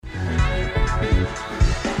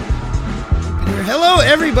Hello,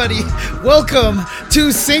 everybody. Welcome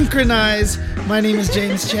to Synchronize. My name is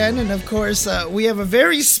James Chen, and of course, we have a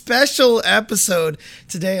very special episode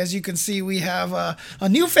today. As you can see, we have a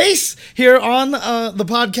new face here on the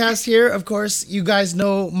podcast here. Of course, you guys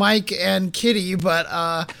know Mike and Kitty, but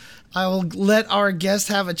I will let our guest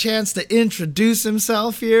have a chance to introduce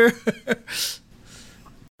himself here.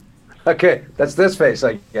 Okay, that's this face,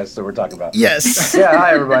 I guess, that we're talking about. Yes. Yeah,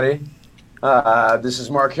 hi, everybody. This is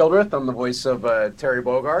Mark Hildreth. I'm the voice of Terry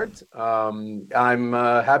Bogard. I'm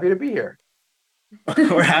happy to be here.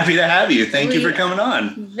 We're happy to have you. Thank you for coming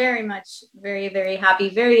on. Very much. Very, very happy.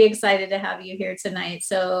 Very excited to have you here tonight.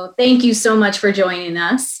 So thank you so much for joining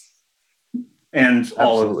us. And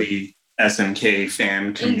all of the SNK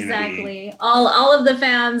fan community. Exactly. All of the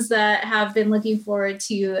fans that have been looking forward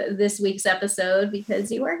to this week's episode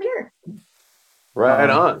because you are here. Right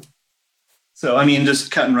on. So, I mean,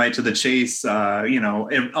 just cutting right to the chase, all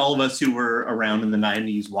of us who were around in the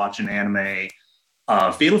 90s watching anime,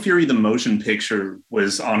 Fatal Fury, the motion picture,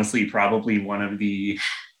 was honestly probably one of the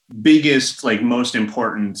biggest, most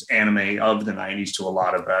important anime of the 90s to a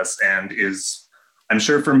lot of us, and is, I'm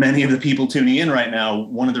sure for many of the people tuning in right now,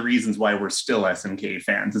 one of the reasons why we're still SNK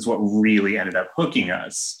fans. Is what really ended up hooking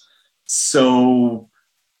us. So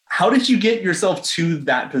how did you get yourself to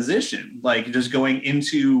that position? Just going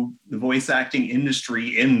into the voice acting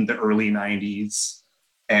industry in the early 90s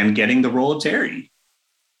and getting the role of Terry?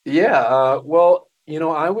 Yeah, well,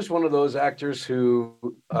 I was one of those actors who,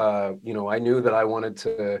 I knew that I wanted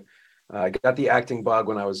to, got the acting bug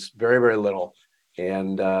when I was very, very little.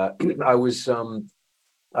 And I was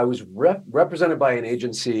represented by an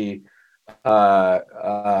agency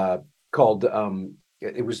called,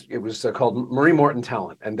 it was called Marie Morton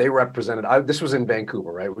Talent, and they represented, this was in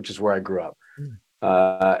Vancouver, right, which is where I grew up.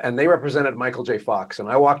 And they represented Michael J. Fox. And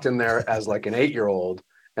I walked in there as an 8-year-old,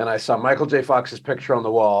 and I saw Michael J. Fox's picture on the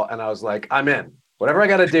wall, and I was like, I'm in. Whatever I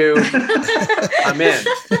got to do, I'm in.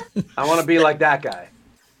 I want to be like that guy.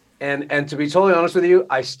 And to be totally honest with you,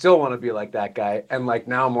 I still want to be like that guy. And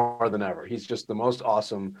now more than ever, he's just the most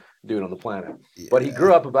awesome dude on the planet. Yeah. But he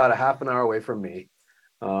grew up about a half an hour away from me.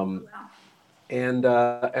 Wow. And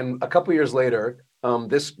a couple years later,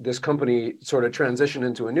 this company sort of transitioned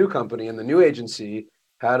into a new company, and the new agency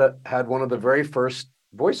had one of the very first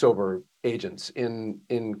voiceover agents in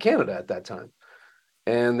Canada at that time.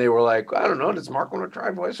 And they were like, I don't know, does Mark want to try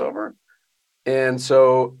voiceover? And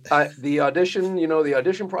so the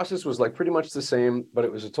audition process was pretty much the same, but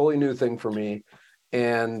it was a totally new thing for me.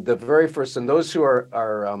 And the very first, and those who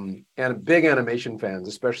are big animation fans,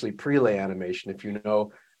 especially Prelay animation, if you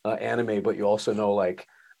know anime, but you also know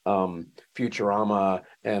Futurama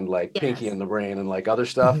and yes. Pinky and the Brain and other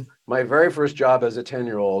stuff. My very first job as a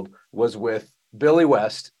 10-year-old was with Billy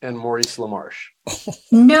West and Maurice LaMarche.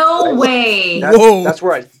 No way. That's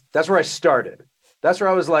where I started. That's where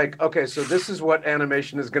I was like, okay, so this is what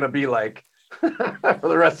animation is going to be like for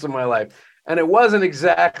the rest of my life. And it wasn't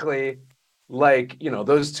exactly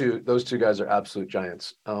those two guys are absolute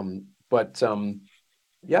giants. But some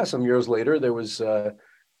years later, there was, I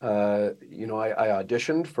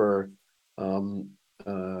auditioned for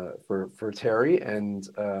Terry, and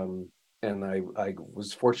I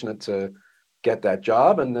was fortunate to get that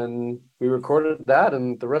job, and then we recorded that,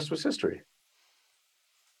 and the rest was history.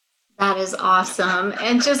 That is awesome.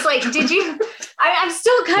 And just did you, I'm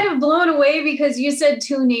still kind of blown away because you said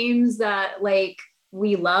two names that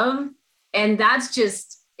we love, and that's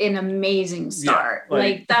just an amazing start.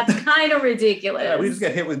 Yeah, that's kind of ridiculous. Yeah, we just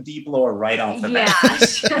got hit with deep lore right off the bat. Yeah,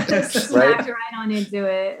 just smacked right on into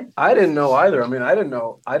it. I didn't know either. I mean, I didn't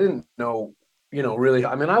know, really.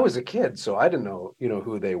 I mean, I was a kid, so I didn't know,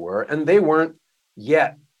 who they were, and they weren't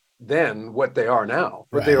yet then what they are now,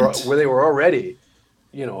 but right. they were already,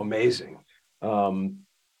 amazing. And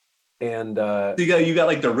you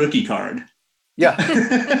got the rookie card. Yeah,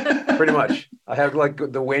 pretty much. I have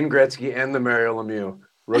the Wayne Gretzky and the Mario Lemieux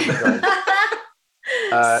rookie card.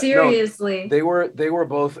 Seriously, no, they were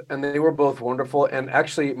both wonderful. And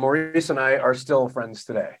actually, Maurice and I are still friends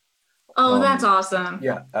today. Oh, that's awesome.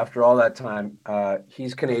 Yeah, after all that time,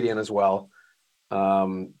 he's Canadian as well.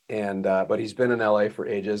 But he's been in LA for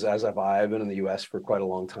ages, as have I. I've been in the US for quite a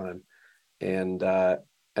long time.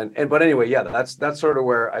 But anyway, yeah, that's sort of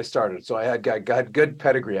where I started. So I had got good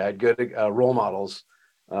pedigree. I had good role models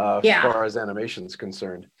as far as animation is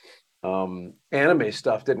concerned. Anime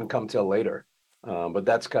stuff didn't come till later, but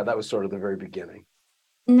that was sort of the very beginning.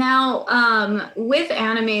 Now, with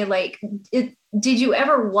anime, did you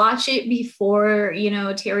ever watch it before,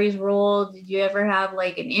 Terry's role? Did you ever have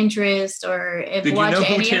an interest or watch any? Did you know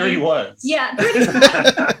who Terry was? Yeah, pretty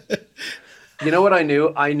much. You know what I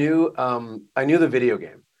knew? I knew the video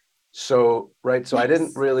game. So, right. So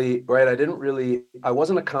Yes. I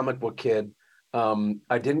wasn't a comic book kid.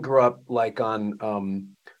 I didn't grow up like on,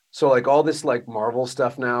 so like all this like Marvel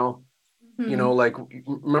stuff now, you know, like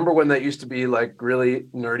remember when that used to be like really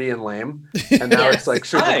nerdy and lame, and now Yes. it's like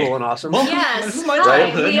super Hi. cool and awesome. Well, Yes, this is my hi,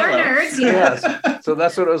 childhood. we are Hello. nerds. Yes. Yes. So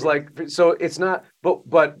that's what it was like. So it's not,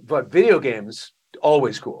 but video games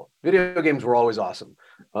always cool. Video games were always awesome.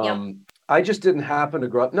 I just didn't happen to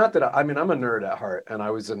grow up. Not that I mean, I'm a nerd at heart, and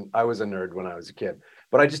I was a nerd when I was a kid,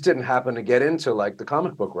 but I just didn't happen to get into like the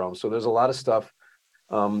comic book realm. So there's a lot of stuff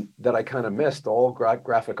that I kind of missed. All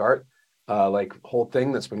graphic art, like whole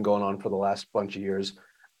thing that's been going on for the last bunch of years.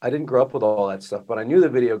 I didn't grow up with all that stuff, but I knew the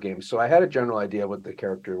video games, so I had a general idea what the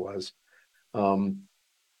character was. And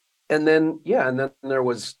then there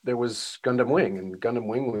was Gundam Wing, and Gundam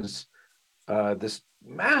Wing was this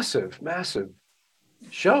massive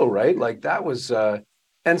show, right? Like that was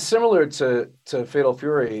and similar to Fatal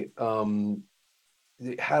Fury,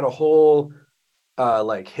 it had a whole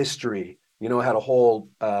like history, you know, had a whole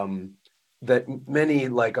that many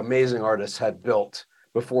like amazing artists had built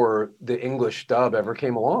before the English dub ever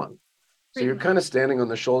came along. So you're kind of standing on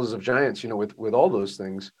the shoulders of giants, you know, with all those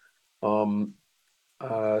things.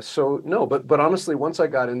 So no, but honestly, once I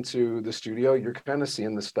got into the studio, you're kind of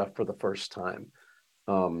seeing this stuff for the first time.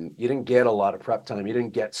 You didn't get a lot of prep time. You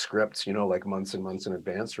didn't get scripts, you know, like months and months in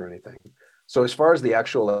advance or anything. So as far as the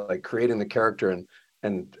actual like creating the character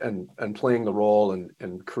and playing the role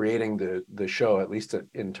and creating the show, at least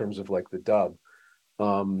in terms of like the dub,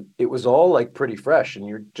 it was all like pretty fresh. And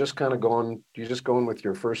you're just going with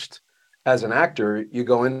your first, as an actor, you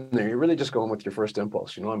go in there, you're really just going with your first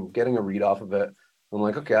impulse. You know, I'm getting a read off of it. I'm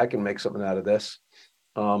like, okay, I can make something out of this.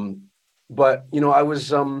 But you know, I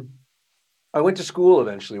went to school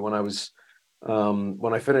eventually when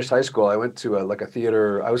I finished high school. I went to a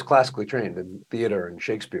theater. I was classically trained in theater and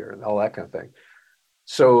Shakespeare and all that kind of thing.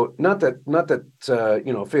 So not that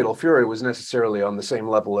you know, Fatal Fury was necessarily on the same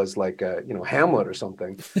level as like you know, Hamlet or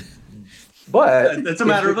something. But That's a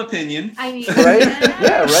matter of opinion. I mean, right?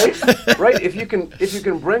 Yeah, right. If you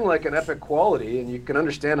can bring like an epic quality and you can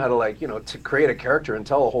understand how to like, you know, to create a character and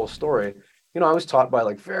tell a whole story. You know, I was taught by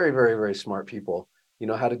like very, very, very smart people, you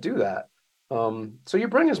know, how to do that. So you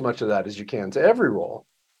bring as much of that as you can to every role.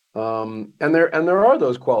 And there are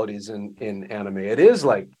those qualities in anime. It is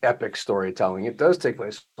like epic storytelling. It does take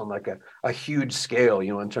place on like a huge scale,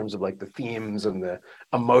 you know, in terms of like the themes and the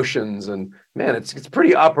emotions. And man, it's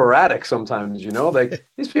pretty operatic sometimes, you know, like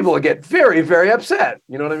these people get very, very upset.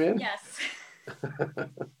 You know what I mean? yes.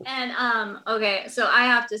 And okay, so I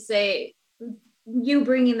have to say, you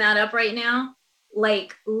bringing that up right now,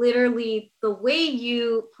 like literally the way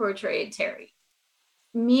you portrayed Terry,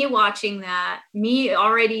 me watching that, me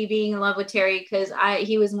already being in love with Terry because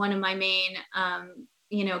he was one of my main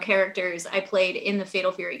you know, characters I played in the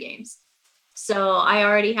Fatal Fury games. So I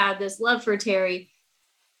already had this love for Terry.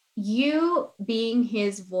 You being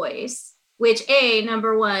his voice, which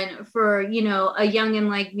number one, for, you know, a youngin'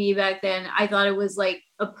 like me back then, I thought it was like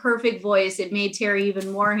a perfect voice. It made Terry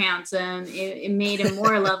even more handsome. It made him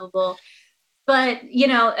more lovable. But, you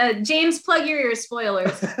know, James, plug your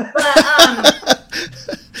spoilers. But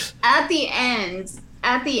at the end,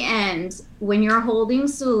 when you're holding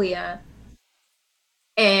Sulia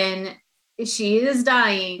and she is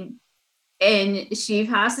dying and she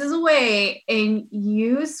passes away and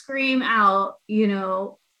you scream out, you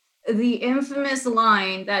know, the infamous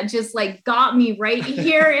line that just like got me right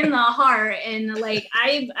here in the heart. And like,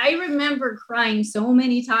 I remember crying so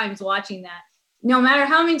many times watching that. No matter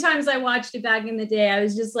how many times I watched it back in the day, I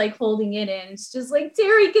was just like holding it in. It's just like,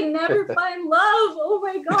 Terry can never find love. Oh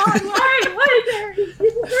my God, why Terry? You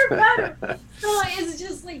deserve better. So it's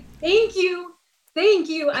just like, thank you.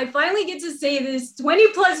 I finally get to say this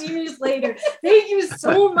 20 plus years later. Thank you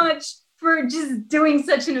so much for just doing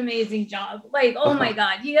such an amazing job. Like, oh my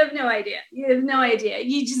God, you have no idea.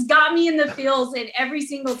 You just got me in the feels, and every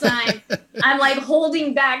single time I'm like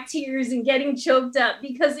holding back tears and getting choked up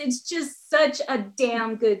because it's just such a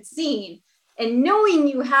damn good scene. And knowing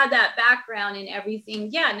you had that background and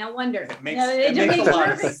everything, yeah, no wonder. It makes a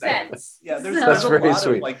lot of sense. Yeah, there's a lot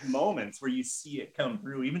of like moments where you see it come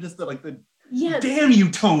through, even just the yes. Damn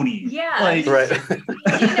you, Tony. Yeah. Right. You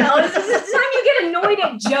know, it's the time you get annoyed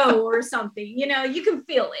at Joe or something, you know, you can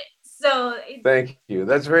feel it. So thank you.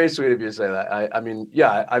 That's very sweet of you to say that. I mean,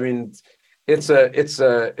 yeah, I mean, it's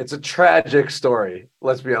a tragic story.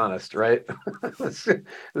 Let's be honest, right?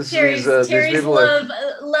 Terry's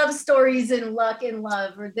love stories and luck and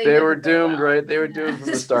love. Or they were doomed, well. Right? They were doomed from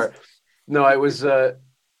the start. No, it was,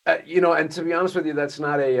 you know, and to be honest with you, that's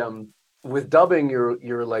not a, with dubbing,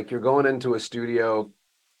 you're going into a studio.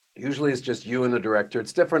 Usually it's just you and the director.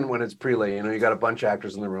 It's different when it's prelay. You got a bunch of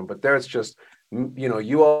actors in the room, but there it's just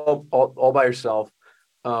you all by yourself,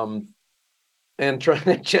 and trying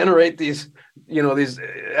to generate these these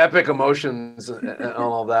epic emotions and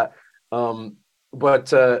all that.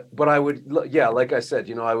 But I would, like I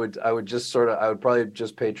said, I would just I would probably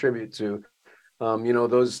just pay tribute to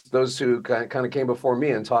those who kind of came before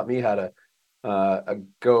me and taught me how to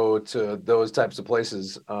go to those types of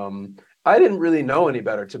places. I didn't really know any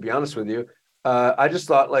better, to be honest with you. I just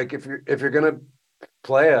thought, like, if you're gonna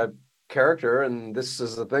play a character and this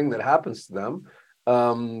is the thing that happens to them,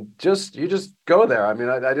 you just go there. I mean,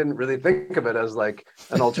 I didn't really think of it as like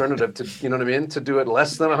an alternative to, you know what I mean, to do it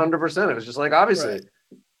less than 100%. It was just like, obviously,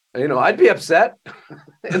 right. I'd be upset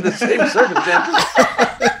in the same circumstances.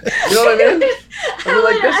 You know what I mean? I'd be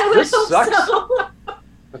like, this sucks. So.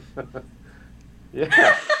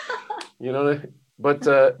 Yeah. But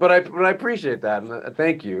I appreciate that, and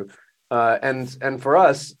thank you. And for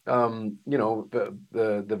us,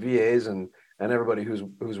 the VAs and everybody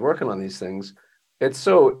who's working on these things, it's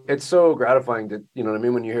so gratifying to, you know what I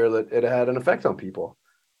mean, when you hear that it had an effect on people.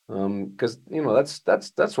 Because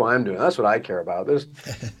that's why I'm doing it. That's what I care about.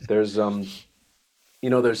 There's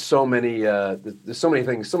so many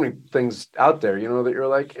things out there, that you're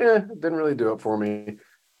like, it didn't really do it for me.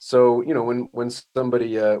 So, when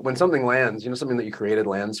something lands, something that you created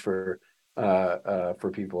lands for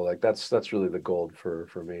people, like that's really the gold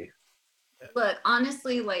for me. Look,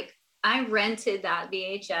 honestly, like, I rented that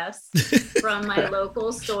VHS from my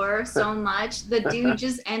local store so much. The dude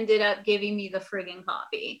just ended up giving me the friggin'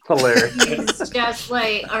 copy. Hilarious. He's just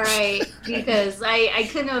like, all right, because I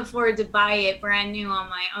couldn't afford to buy it brand new on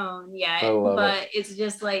my own yet. But it's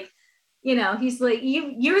just like, he's like,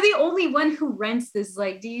 you're the only one who rents this.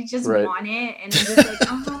 Like, do you just want it? And I'm just like,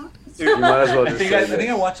 You might as well. I think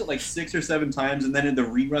I watched it like 6 or 7 times, and then the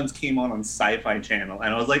reruns came on Sci-Fi Channel,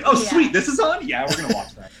 and I was like, "Oh, sweet, this is on! Yeah, we're gonna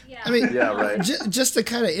watch that." Yeah. I mean, just to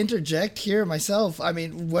kind of interject here myself. I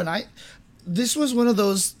mean, this was one of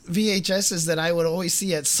those VHSs that I would always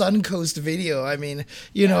see at Suncoast Video. I mean,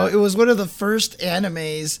 it was one of the first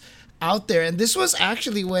animes out there, and this was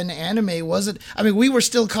actually when anime wasn't. I mean, we were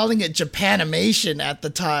still calling it Japanimation at the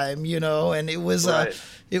time, and it was. Right.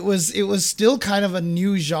 It was still kind of a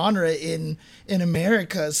new genre in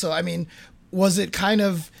America. So, I mean, was it kind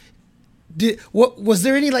of, was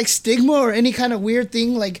there any like stigma or any kind of weird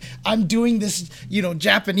thing? Like, I'm doing this,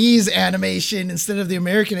 Japanese animation instead of the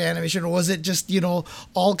American animation, or was it just,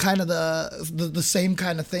 all kind of the same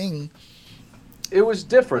kind of thing? It was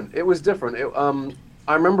different.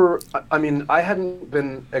 I remember, I mean, I hadn't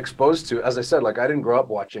been exposed to, as I said, like, I didn't grow up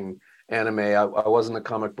watching anime. I wasn't a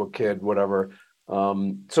comic book kid, whatever.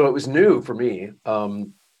 So it was new for me.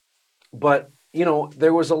 But,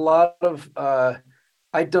 there was a lot of,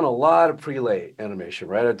 I'd done a lot of prelay animation,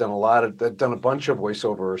 right? I'd done a bunch of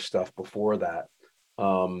voiceover stuff before that.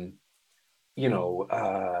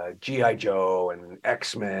 G.I. Joe and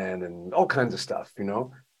X-Men and all kinds of stuff,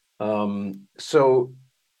 So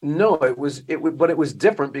no, it was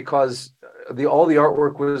different because all the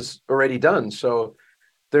artwork was already done. So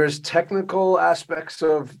there's technical aspects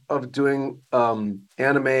of doing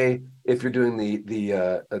anime if you're doing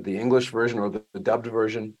the English version or the dubbed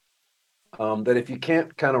version, that if you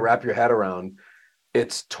can't kind of wrap your head around,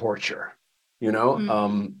 it's torture,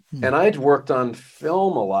 And I'd worked on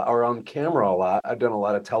film a lot, or on camera a lot. I've done a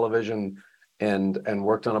lot of television and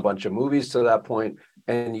worked on a bunch of movies to that point.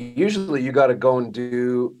 And usually you got to go and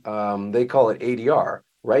do, they call it ADR.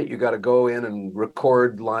 Right? You got to go in and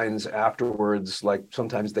record lines afterwards. Like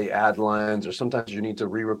sometimes they add lines, or sometimes you need to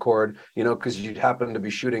re-record, because you happen to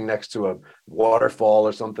be shooting next to a waterfall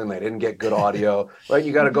or something. They didn't get good audio, right?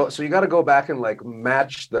 You got to go back and like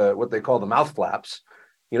match what they call the mouth flaps.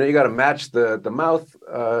 You got to match the mouth,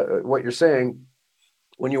 what you're saying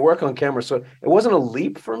when you work on camera. So it wasn't a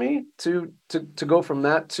leap for me to go from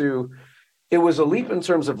that to, it was a leap in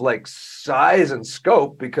terms of like size and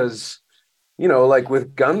scope, because like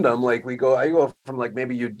with Gundam, like I go from like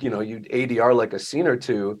maybe you'd ADR like a scene or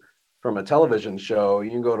two from a television show.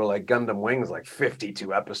 You can go to like Gundam Wings, like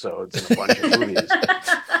 52 episodes and a bunch of movies.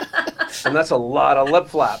 And that's a lot of lip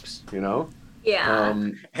flaps, Yeah.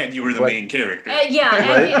 And you were the main character. And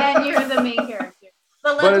you're the main character.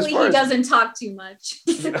 But luckily he doesn't talk too much.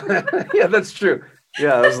 Yeah, that's true.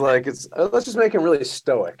 Yeah, I was like, let's just make him really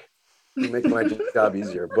stoic and make my job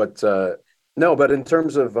easier. But no, but in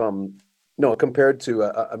terms of no, compared to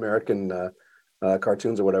American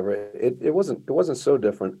cartoons or whatever, it wasn't so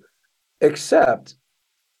different. Except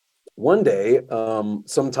one day,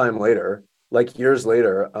 sometime later, like years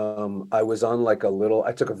later, I was on like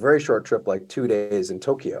I took a very short trip, like 2 days in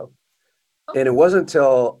Tokyo. And it wasn't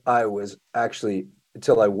until I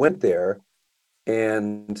went there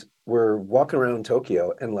and we're walking around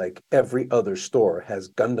Tokyo and like every other store has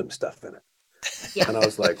Gundam stuff in it. Yeah. And I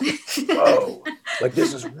was like, whoa, like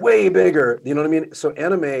this is way bigger. You know what I mean? So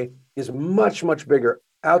anime is much, much bigger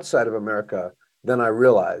outside of America than I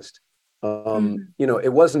realized. You know,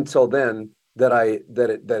 it wasn't until then that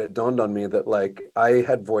it dawned on me that like I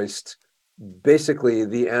had voiced basically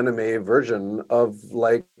the anime version of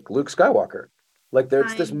like Luke Skywalker. Like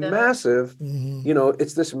there's this massive, you know,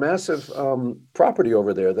 it's this massive property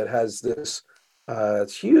over there that has this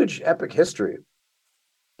huge epic history.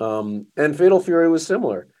 And Fatal Fury was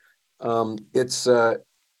similar. It's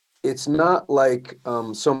not like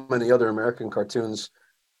so many other American cartoons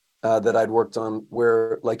that I'd worked on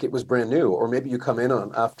where like it was brand new, or maybe you come in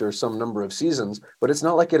on after some number of seasons, but it's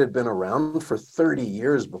not like it had been around for 30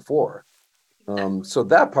 years before. So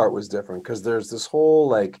that part was different because there's this whole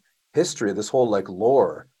like history, this whole like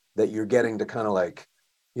lore that you're getting to kind of like,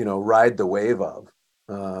 you know, ride the wave of.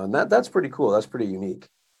 And that's pretty cool. That's pretty unique.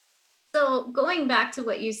 So going back to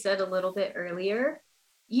what you said a little bit earlier,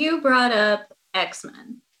 you brought up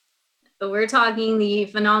X-Men. So we're talking the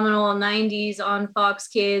phenomenal 90s on Fox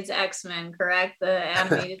Kids X-Men, correct? The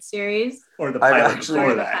animated series? Or the pilot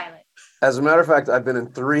before The that. pilot. As a matter of fact, I've been in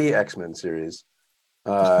 3 X-Men series.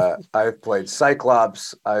 I've played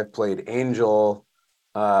Cyclops, I've played Angel,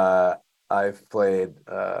 I've played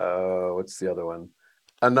what's the other one?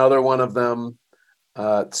 Another one of them.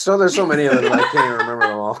 So there's so many of them that I can't even remember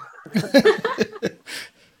them all.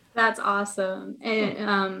 That's awesome.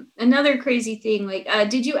 And another crazy thing, like,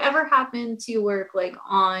 did you ever happen to work like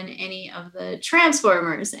on any of the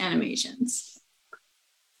Transformers animations?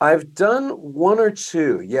 I've done 1 or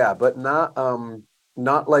 2, yeah, but not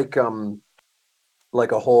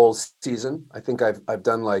like a whole season. I think I've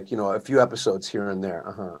done like, you know, a few episodes here and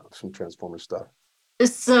there, some Transformers stuff.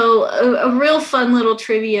 So a real fun little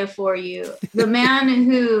trivia for you. The man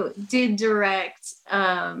who did direct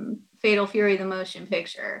Fatal Fury, the motion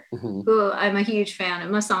picture, who I'm a huge fan of,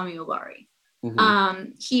 Masami Obari.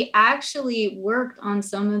 He actually worked on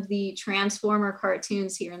some of the Transformer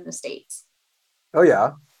cartoons here in the States. Oh,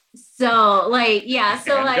 yeah. So like, yeah.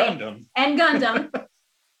 So And like, Gundam. And Gundam.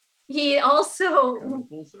 He also,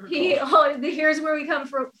 here's where we come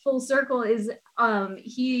for full circle is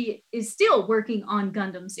he is still working on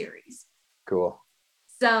Gundam series. Cool.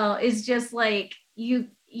 So it's just like you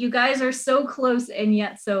guys are so close and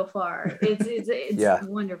yet so far. It's Yeah.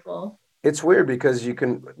 wonderful. It's weird because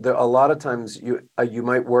a lot of times you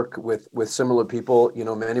might work with similar people, you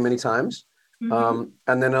know, many times. And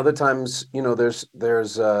then other times, you know, there's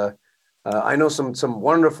I know some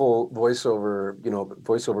wonderful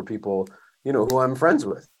voiceover people, you know, who I'm friends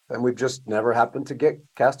with, and we've just never happened to get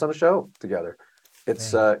cast on a show together.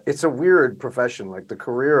 It's a weird profession. Like the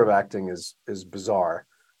career of acting is bizarre.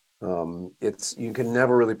 You can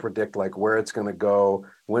never really predict like where it's going to go,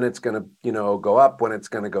 when it's going to, you know, go up, when it's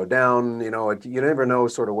going to go down. You know, you never know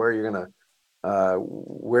sort of where you're going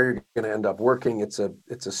to end up working. It's a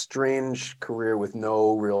strange career with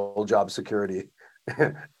no real job security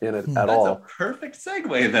in it at all. That's a perfect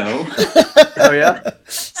segue, though. Oh yeah.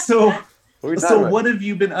 So What what have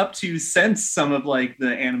you been up to since some of like the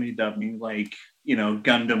anime dubbing, like, you know,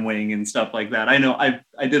 Gundam Wing and stuff like that? I know I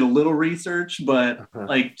did a little research, but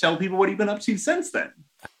like, tell people what you've been up to since then.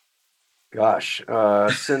 Gosh,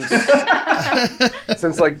 since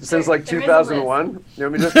like 2001. You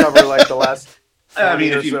want me to just cover like the last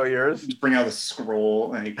 20 or so years? Just bring out the scroll,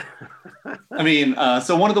 like. I mean,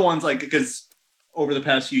 so one of the ones, like, because over the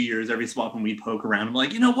past few years, every so often we poke around. I'm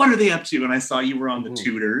like, you know, what are they up to? And I saw you were on the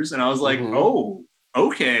Tutors, and I was like, oh,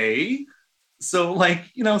 okay. So, like,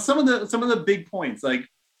 you know, some of the big points, like,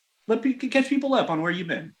 catch people up on where you've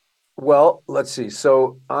been. Well, let's see.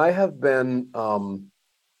 So I have been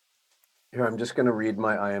here. I'm just going to read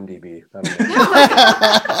my IMDb.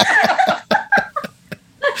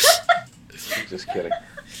 Just kidding.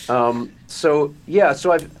 So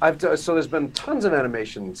there's been tons of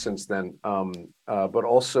animation since then, but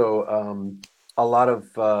also a lot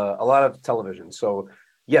of television. So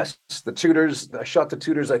yes, the Tutors. I shot the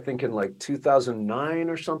Tutors, I think, in like 2009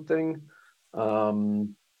 or something.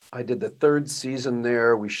 I did the 3rd season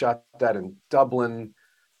there. We shot that in Dublin,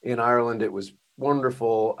 in Ireland. It was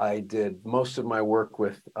wonderful. I did most of my work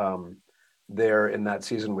with there in that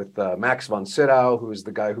season with Max von Sydow, who is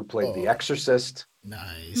the guy who played The Exorcist.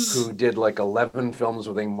 Nice. Who did like 11 films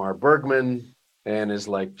with Ingmar Bergman and is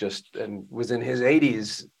like and was in his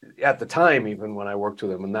 80s at the time, even when I worked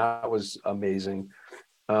with him. And that was amazing.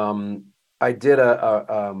 I did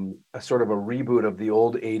a sort of a reboot of the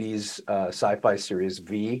old 80s sci-fi series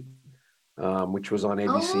V, which was on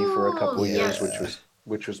ABC for a couple of years,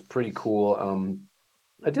 which was pretty cool.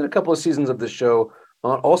 I did a couple of seasons of the show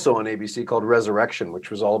also on ABC called Resurrection, which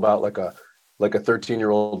was all about like a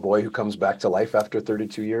 13-year-old boy who comes back to life after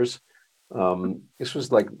 32 years. This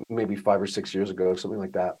was like maybe 5 or 6 years ago, something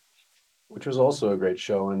like that, which was also a great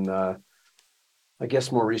show. And I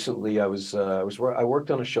guess more recently I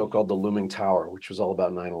worked on a show called The Looming Tower, which was all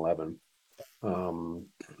about 9/11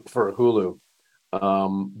 for Hulu.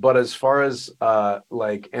 But as far as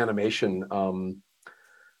like animation,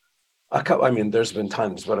 I mean, there's been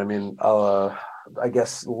tons, but I mean, I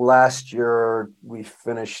guess last year we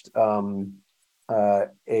finished an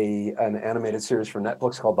animated series for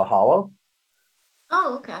Netflix called The Hollow.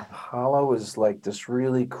 Oh, okay. Hollow is like this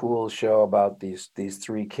really cool show about these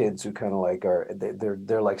three kids who kind of like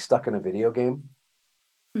they're like stuck in a video game.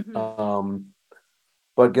 Mm-hmm.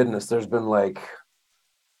 But goodness, there's been like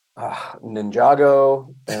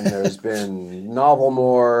Ninjago, and there's been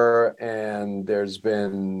Novelmore, and there's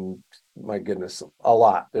been, my goodness, a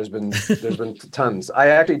lot. There's been tons. I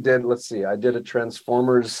actually did, I did a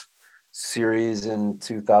Transformers series in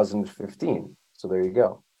 2015. So there you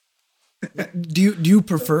go. Do you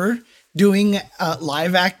prefer doing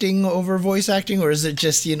live acting over voice acting, or is it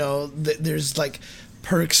just, there's like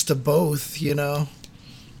perks to both,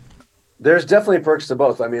 There's definitely perks to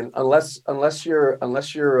both. I mean, unless the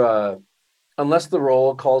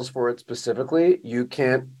role calls for it specifically, you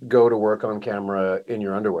can't go to work on camera in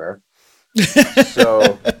your underwear.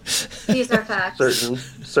 So these are facts.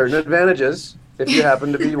 Certain advantages if you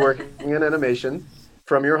happen to be working in animation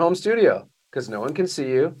from your home studio, because no one can see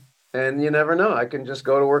you, and you never know. I can just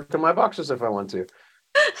go to work in my boxers if I want to.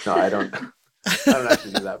 No, I don't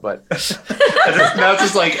actually do that, but now it's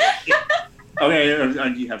just like, okay,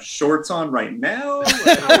 do you have shorts on right now?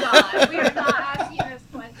 Oh God, we are not asking this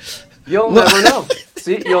question. You'll never know.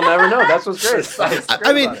 See, you'll never know. That's what's great.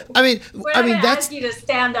 I mean, that's ask you to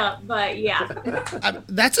stand up, but yeah.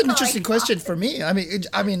 That's an interesting question for me. I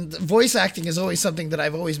mean, voice acting is always something that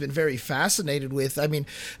I've always been very fascinated with. I mean,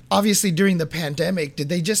 obviously during the pandemic, did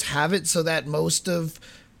they just have it so that most of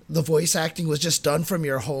the voice acting was just done from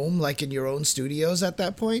your home, like in your own studios at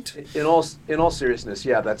that point? In all seriousness,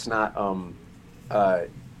 yeah, that's not.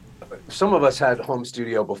 Some of us had home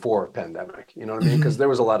studio before pandemic, you know what I mean? Because there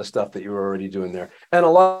was a lot of stuff that you were already doing there, and a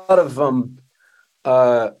lot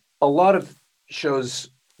of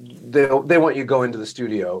shows they want you to go into the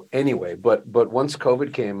studio anyway. But once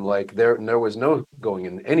COVID came, like there was no going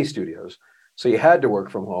in any studios, so you had to work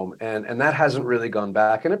from home, and that hasn't really gone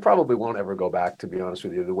back, and it probably won't ever go back, to be honest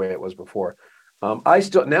with you, the way it was before. I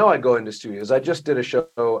go into studios. I just did a show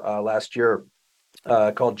last year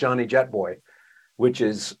called Johnny Jet Boy, which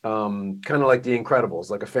is kind of like The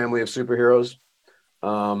Incredibles, like a family of superheroes.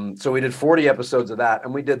 So we did 40 episodes of that,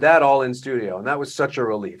 and we did that all in studio. And that was such a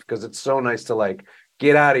relief, because it's so nice to like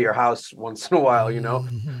get out of your house once in a while,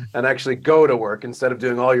 and actually go to work instead of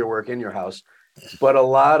doing all your work in your house. But a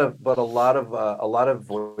lot of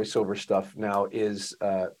voiceover stuff now is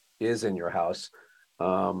in your house.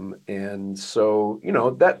 And so,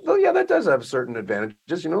 that does have certain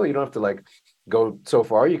advantages. You don't have to like go so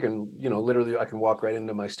far. You can, literally I can walk right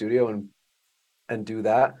into my studio and do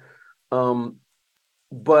that.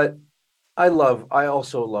 But I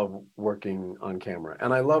also love working on camera,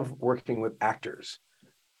 and I love working with actors.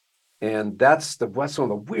 And that's one of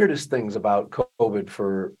the weirdest things about COVID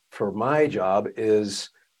for my job is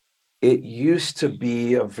it used to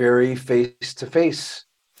be a very face-to-face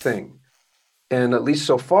thing. And at least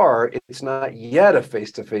so far, it's not yet a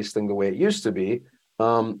face-to-face thing the way it used to be.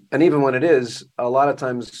 And even when it is, a lot of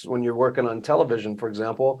times when you're working on television, for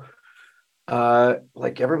example,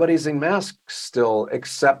 like everybody's in masks still,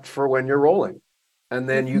 except for when you're rolling. And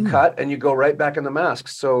then you cut and you go right back in the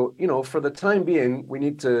masks. So, for the time being, we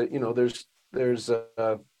need to, there's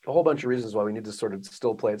a whole bunch of reasons why we need to sort of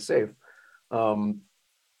still play it safe.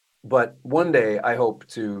 But one day I hope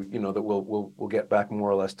to, that we'll get back more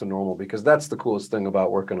or less to normal, because that's the coolest thing about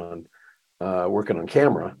working on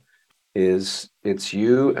camera is it's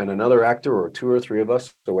you and another actor or two or three of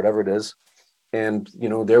us or whatever it is. And,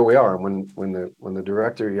 there we are. And when the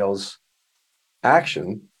director yells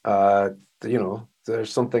action,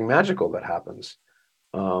 there's something magical that happens.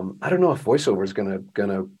 I don't know if voiceover is gonna,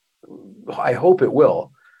 I hope it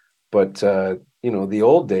will, but the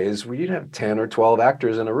old days where you'd have 10 or 12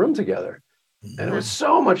 actors in a room together, and it was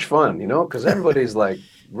so much fun, because everybody's like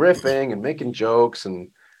riffing and making jokes and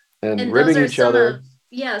ribbing each other.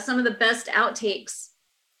 Some of the best outtakes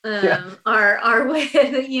are with,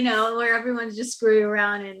 where everyone's just screwing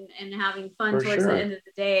around and having fun towards the end of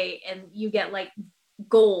the day, and you get like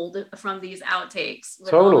gold from these outtakes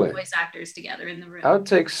with all the voice actors together in the room.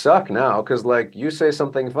 Outtakes suck now because like you say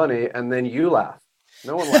something funny and then you laugh.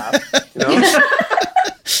 No one laughs.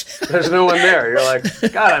 There's no one there. You're like,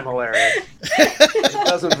 God, I'm hilarious. It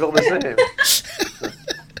doesn't feel the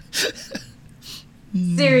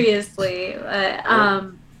same. Seriously.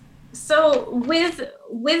 So with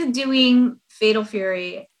doing Fatal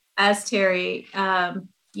Fury as Terry,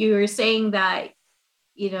 you were saying that,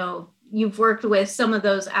 you've worked with some of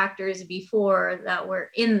those actors before that were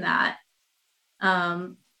in that.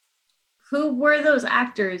 Who were those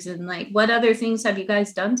actors, and like what other things have you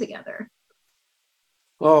guys done together?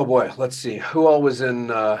 Oh boy, let's see. Who all was in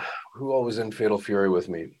Fatal Fury with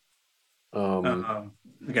me?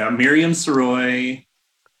 We got Miriam Saroy.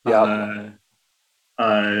 Yeah.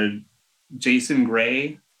 Jason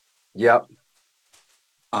Gray. Yep.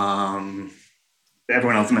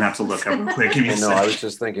 Everyone else I'm gonna have to look up real quick. Give me a second. I was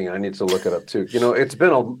just thinking I need to look it up too. It's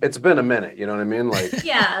been a minute. You know what I mean? Like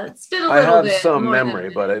yeah, it's been a little bit. I have some memory,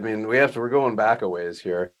 but I mean we're going back a ways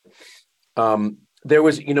here. There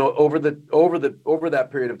was over that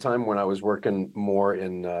period of time when I was working more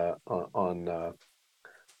in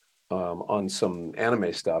on some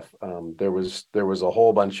anime stuff. There was a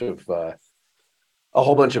whole bunch of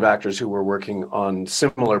actors who were working on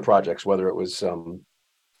similar projects, whether it was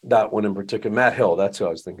that one in particular, Matt Hill, that's who I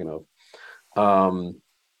was thinking of.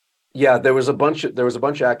 There was a bunch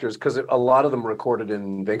of actors because a lot of them recorded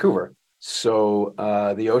in Vancouver. So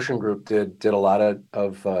the Ocean Group did a lot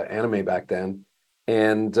of anime back then,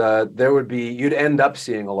 and you'd end up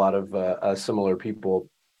seeing a lot of similar people.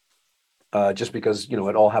 Just because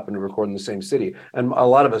it all happened to record in the same city, and a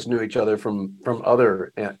lot of us knew each other from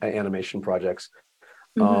other animation projects.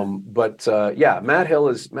 Mm-hmm. Matt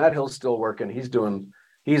Hill's still working.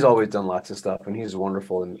 He's always done lots of stuff, and he's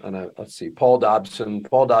wonderful. And let's see, Paul Dobson.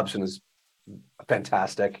 Paul Dobson is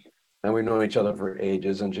fantastic, and we've known each other for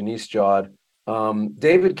ages. And Janice Jod.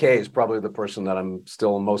 David Kay is probably the person that I'm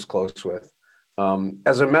still most close with.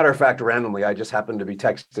 As a matter of fact, randomly, I just happened to be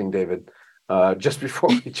texting David just before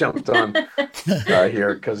we jumped on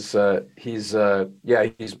here because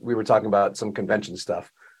we were talking about some convention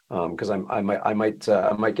stuff. Because I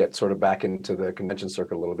might get sort of back into the convention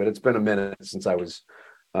circuit a little bit. It's been a minute since I was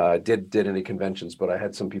did any conventions, but I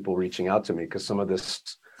had some people reaching out to me because some of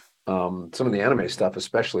the anime stuff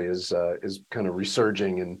especially is kind of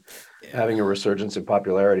resurging and having a resurgence in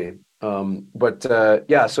popularity.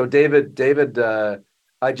 So David,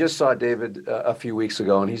 I just saw David a few weeks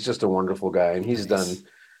ago, and he's just a wonderful guy, and he's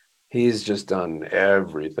just done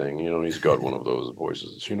everything. He's got one of those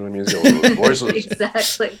voices. You know what I mean? He's got one of those voices.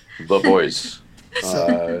 Exactly. The voice.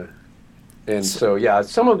 Some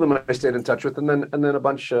of them I stayed in touch with, and then a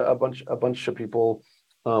bunch of people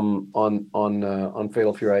on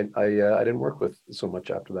Fatal Fury I didn't work with so much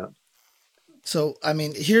after that. So I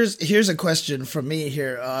mean, here's a question from me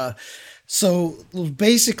here. So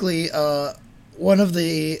basically, one of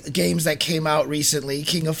the games that came out recently,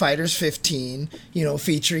 King of Fighters 15,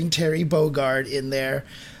 featuring Terry Bogard in there,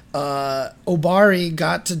 Obari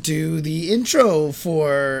got to do the intro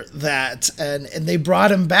for that, and they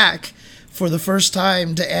brought him back for the first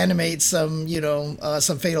time to animate some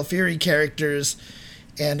Fatal Fury characters.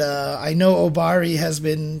 And I know Obari has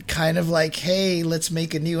been kind of like, hey, let's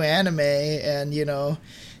make a new anime, and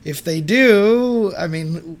if they do, I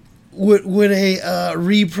mean, would a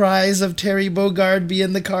reprise of Terry Bogard be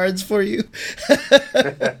in the cards for you?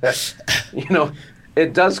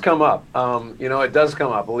 It does come up. It does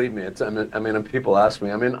come up. Believe me. And people ask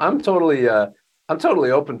me. I mean, I'm totally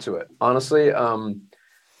open to it. Honestly,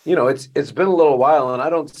 it's been a little while, and I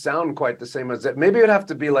don't sound quite the same as it. Maybe it'd have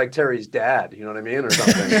to be like Terry's dad. You know what I mean, or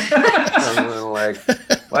something. Something like,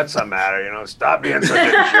 what's the matter? Stop being such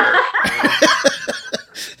a jerk.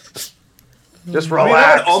 Just relax.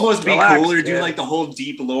 That would almost be relax, cooler. kid. Do like the whole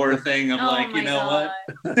deep lore thing of what?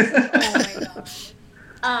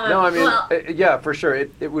 Oh my God. For sure.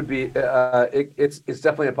 It would be. It's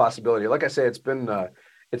definitely a possibility. Like I say, it's been a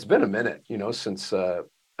minute, since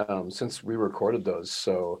we recorded those.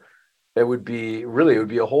 So it would be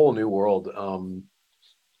a whole new world.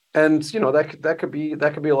 And that could be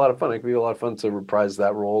a lot of fun. It could be a lot of fun to reprise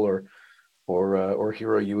that role or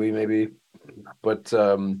Hiro Yui maybe. But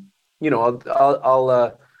I'm going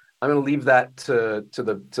to leave that to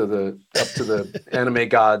the anime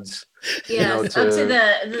gods. Yes, up to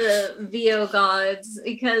the VO gods,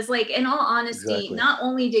 because in all honesty, exactly. Not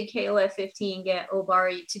only did KOF 15 get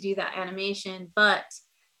Obari to do that animation, but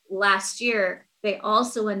last year they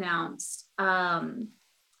also announced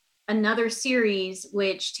another series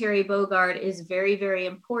which Terry Bogard is very, very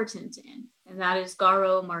important in, and that is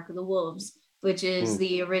Garo, Mark of the Wolves, which is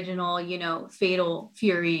the original, you know, Fatal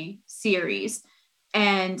Fury series.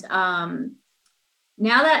 And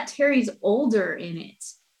now that Terry's older in it,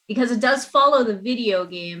 because it does follow the video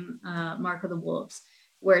game Mark of the Wolves,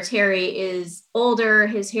 where Terry is older,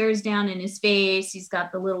 his hair's down in his face, he's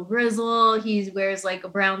got the little grizzle, he wears like a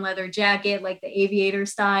brown leather jacket, like the aviator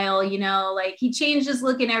style, you know, like he changed his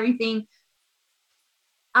look and everything.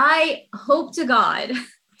 I hope to God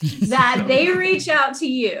that they reach out to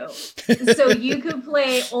you so you could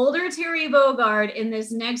play older Terry Bogard in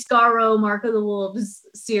this next Garo Mark of the Wolves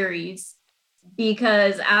series,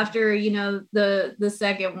 because after, you know, the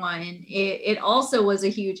second one, it also was a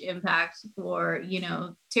huge impact for, you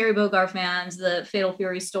know, Terry Bogard fans, the Fatal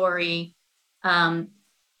Fury story, the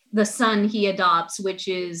son he adopts, which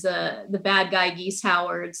is the bad guy Geese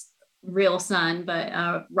Howard's real son,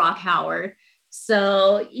 but Rock Howard.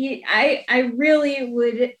 So I really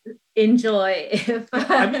would enjoy if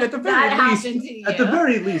I mean, at the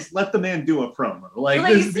very least, let the man do a promo. Like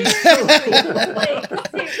this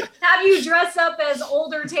have you dress up as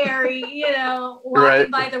older Terry, you know, walking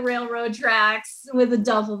by the railroad tracks with a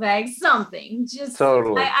duffel bag, something. Just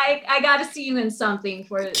totally. I got to see you in something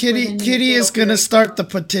for Kitty is gonna start the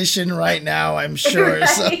petition right now, I'm sure.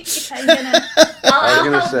 Right? So. I'm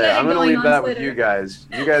gonna leave that with you guys.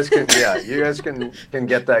 You guys can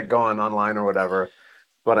get that going online or whatever.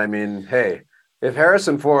 But I mean, hey, if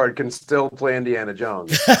Harrison Ford can still play Indiana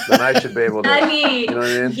Jones, then I should be able to. I mean, you know what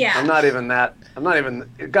I mean? Yeah. I'm not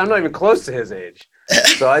even close to his age.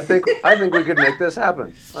 So I think we could make this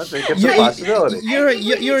happen. I think it's a possibility. You're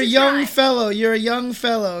a young fellow. You're a young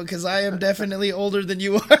fellow, because I am definitely older than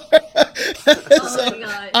you are.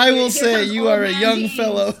 I will say you are a young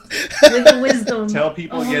fellow. With wisdom. Tell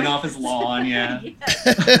people getting off his lawn, yeah.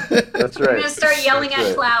 That's right. I'm gonna start yelling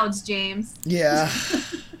at clouds, James. Yeah.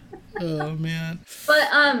 Oh man.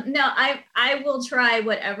 But no, I will try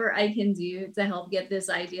whatever I can do to help get this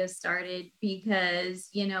idea started, because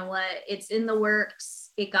you know what, it's in the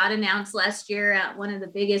works. It got announced last year at one of the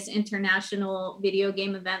biggest international video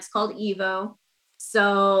game events called Evo.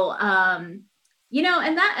 So you know,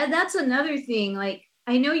 and that's another thing. Like,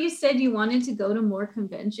 I know you said you wanted to go to more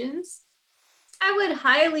conventions. I would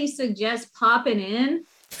highly suggest popping in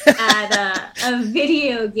at a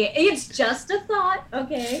video game. It's just a thought,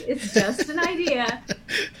 okay? It's just an idea.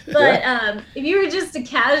 But if you were just to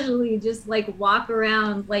casually just like walk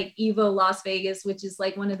around like Evo Las Vegas, which is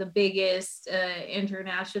like one of the biggest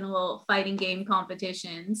international fighting game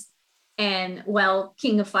competitions, and while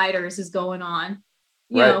King of Fighters is going on,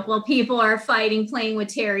 you know, while people are fighting, playing with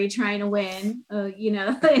Terry, trying to win, you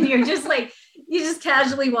know, and you're just like, you just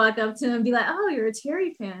casually walk up to him and be like, "Oh, you're a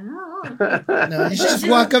Terry fan." Oh, no, you just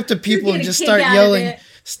walk up to people and just start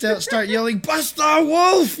yelling, "Buster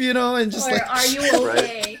Wolf," you know, and just like, "Are you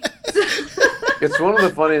okay?" It's one of the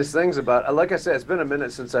funniest things about, like I said, it's been a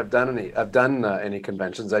minute since I've done any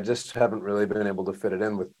conventions. I just haven't really been able to fit it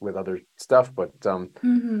in with other stuff. But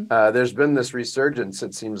there's been this resurgence,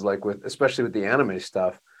 it seems like, especially with the anime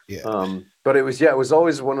stuff. Yeah. But it was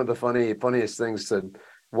always one of the funniest things to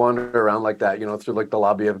wander around like that, you know, through like the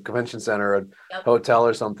lobby of a convention center or hotel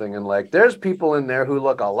or something, and like there's people in there who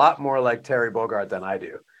look a lot more like Terry Bogard than I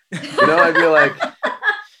do. You know, I feel like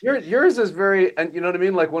yours is very, and you know what I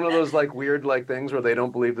mean, like one of those like weird like things where they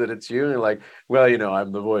don't believe that it's you, and you're like, well, you know,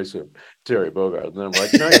 I'm the voice of Terry Bogard, and then I'm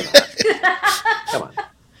like, no, you're not. Come on,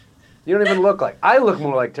 you don't even look like, I look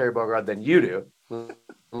more like Terry Bogard than you do. I'm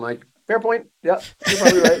like, fair point. Yeah, you're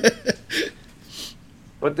probably right.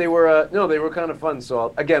 But they were they were kind of fun.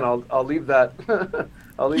 So I'll leave that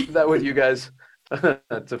I'll leave that with you guys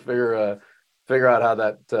to figure out how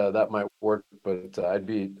that might work. But I'd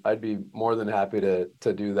be more than happy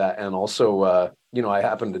to do that. And also you know, I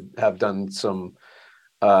happen to have done some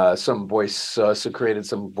voice, so created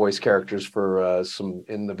some voice characters for some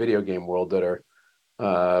in the video game world that are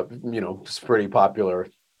you know, just pretty popular.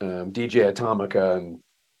 DJ Atomica and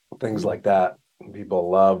things like that.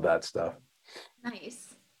 People love that stuff. Nice.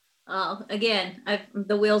 Again,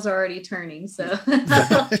 the wheels are already turning, so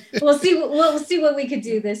we'll see what we could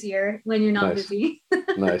do this year when you're not busy.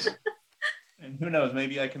 Nice. And who knows?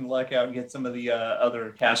 Maybe I can luck out and get some of the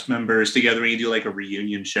other cast members together and do like a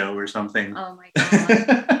reunion show or something. Oh my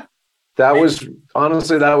god. That was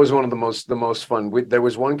one of the most fun. There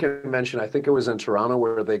was one convention, I think it was in Toronto,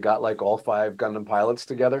 where they got like all 5 Gundam pilots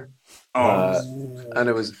together. And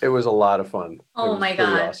it was a lot of fun. Oh my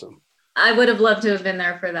god. Awesome. I would have loved to have been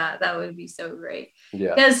there for that. That would be so great.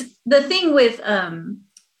 Yeah. Because the thing with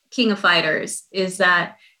King of Fighters is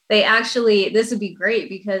that they actually, this would be great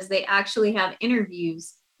because they actually have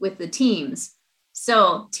interviews with the teams.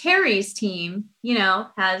 So Terry's team, you know,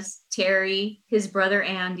 has Terry, his brother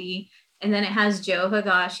Andy, and then it has Joe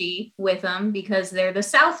Higashi with them because they're the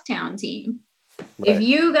Southtown team. Right. If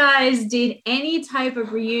you guys did any type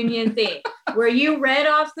of reunion thing where you read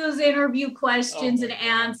off those interview questions and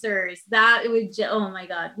answers, that would, oh my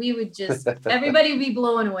God, we would just, everybody would be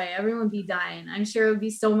blown away. Everyone would be dying. I'm sure it would be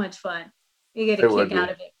so much fun. You get a kick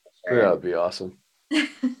out of it. For sure. Yeah, that'd be awesome.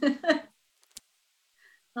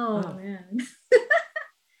 Oh man. Let's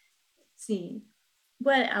see.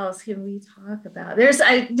 What else can we talk about? There's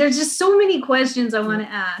just so many questions I want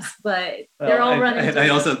to ask, but they're all running. I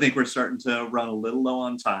also think we're starting to run a little low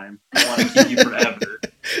on time. I want to keep you forever.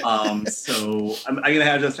 So I'm gonna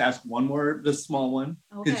have just ask one more, just small one,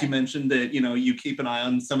 because you mentioned that, you know, you keep an eye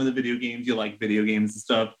on some of the video games. You like video games and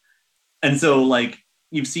stuff, and so like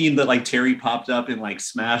you've seen that like Terry popped up in like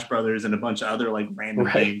Smash Brothers and a bunch of other like random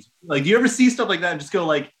games. Like, do you ever see stuff like that and just go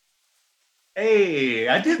like, hey,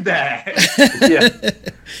 I did that?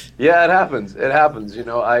 Yeah, it happens. It happens. You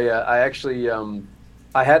know, I actually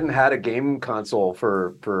I hadn't had a game console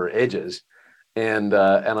for ages, and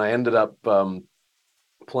I ended up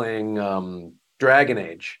playing Dragon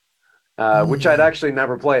Age, which I'd actually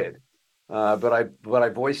never played. But I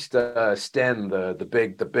voiced Sten,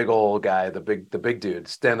 the big old guy, the big dude,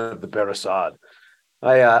 Sten of the Beresad.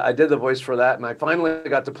 I did the voice for that, and I finally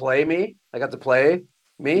got to play me. I got to play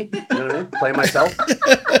me, you know what I mean? Play myself,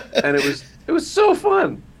 and it was so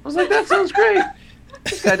fun. I was like, that sounds great.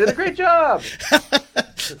 This guy did a great job.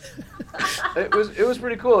 It was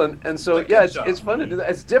pretty cool, and so yeah, it's fun to do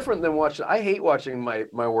that. It's different than watching. I hate watching my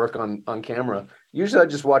work on camera. Usually, I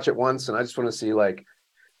just watch it once, and I just want to see, like,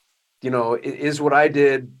 you know, is what I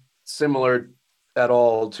did similar at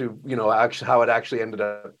all to, you know, actually how it actually ended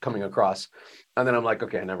up coming across, and then I'm like,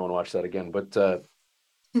 okay, I never want to watch that again. But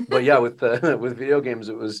yeah, with video games,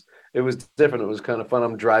 it was different. It was kind of fun.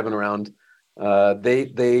 I'm driving around.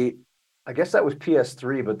 They I guess that was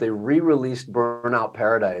PS3, but they re-released Burnout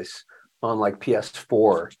Paradise on like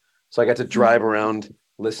PS4. So I got to drive around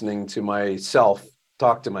listening to myself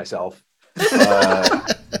talk to myself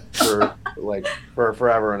for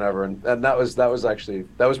forever and ever. And that was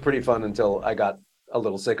pretty fun until I got a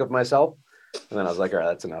little sick of myself. And then I was like, all right,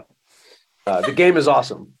 that's enough. The game is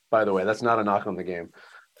awesome, by the way. That's not a knock on the game.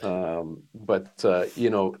 But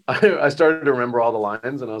you know, I started to remember all the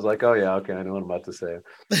lines, and I was like, oh yeah, okay, I know what I'm about to say.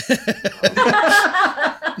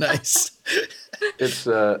 Nice.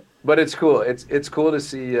 But it's cool. It's cool to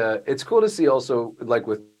see. It's cool to see also, like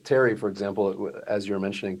with Terry, for example, as you were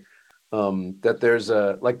mentioning, that there's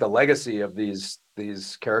like the legacy of these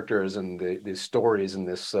characters and these stories and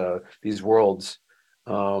these worlds,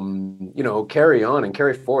 you know, carry on and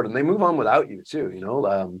carry forward, and they move on without you too. You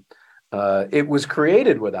know. It was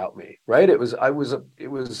created without me, right? It was a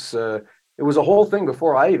whole thing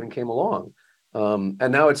before I even came along,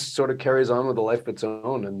 and now it sort of carries on with a life of its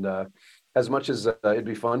own. And as much as it'd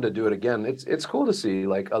be fun to do it again, it's cool to see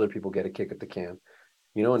like other people get a kick at the can,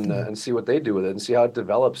 you know, and see what they do with it and see how it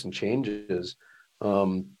develops and changes.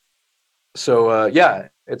 So yeah,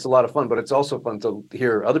 it's a lot of fun, but it's also fun to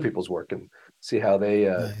hear other people's work and see how they,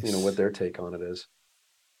 nice. You know, what their take on it is.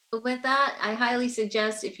 With that, I highly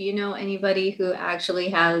suggest, if you know anybody who actually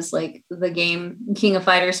has like the game King of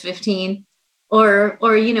Fighters 15 or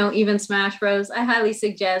you know, even Smash Bros, I highly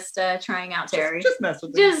suggest trying out Terry. Just mess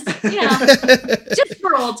with him. Just, you know, just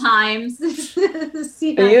for old times. He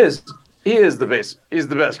is the best. He's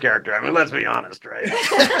the best character. I mean, let's be honest, right?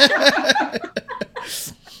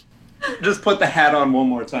 Just put the hat on one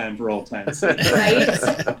more time for old times. Right?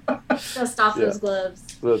 Dust off those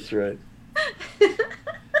gloves. That's right.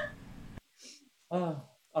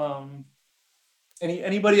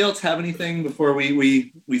 Anybody else have anything before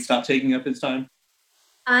we stop taking up his time?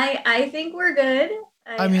 I think we're good.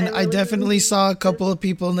 I really definitely saw a couple of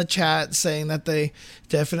people in the chat saying that they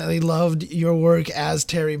definitely loved your work as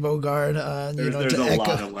Terry Bogard. There's a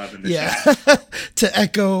lot of love in the chat. To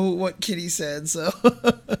echo what Kitty said. So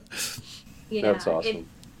yeah, that's awesome.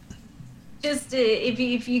 Just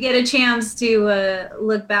if you get a chance to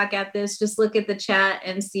look back at this, just look at the chat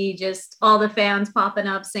and see just all the fans popping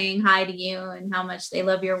up saying hi to you and how much they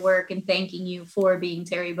love your work and thanking you for being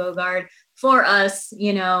Terry Bogard for us,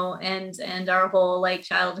 you know, and our whole like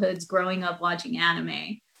childhoods growing up watching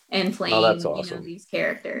anime and playing awesome. You know, these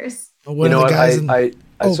characters. You know what? I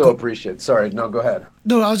appreciate it. Sorry, no, go ahead.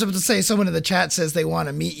 No, I was about to say, someone in the chat says they want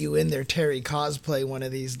to meet you in their Terry cosplay one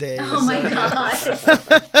of these days. Oh my God.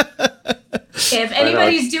 If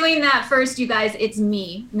anybody's doing that first, you guys, it's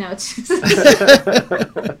me. No, it's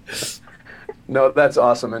No, that's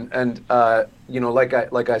awesome. And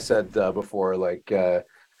like I said before,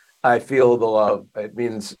 I feel the love. It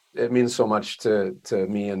means so much to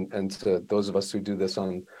me and to those of us who do this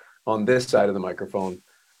on this side of the microphone.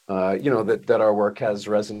 That our work has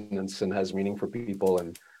resonance and has meaning for people,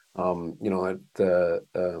 and that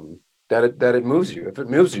it moves you. If it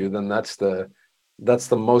moves you, then that's the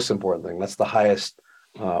most important thing. That's the highest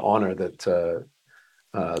honor that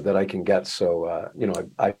I can get. So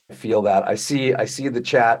I feel that. I see the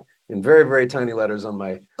chat in very, very tiny letters on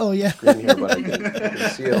my screen here, but I can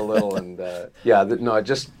see it a little. And it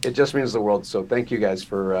just means the world. So thank you guys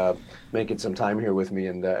for making some time here with me,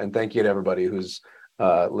 and thank you to everybody who's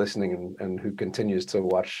listening and who continues to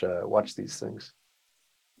watch these things.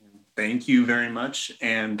 Thank you very much.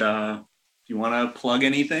 And if you want to plug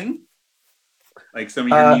anything, like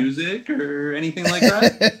some of your music or anything like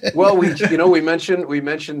that? Well, we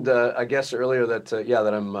mentioned I guess earlier that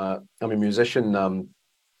I'm a musician,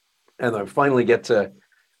 and I finally get to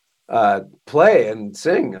play and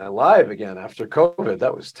sing live again after COVID.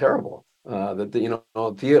 That was terrible. Live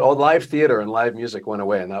theater and live music went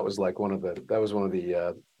away, and that was like one of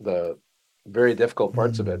the very difficult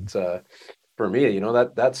parts of it for me.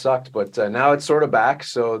 That sucked, but now it's sort of back.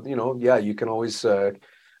 So you can always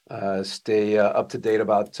stay up to date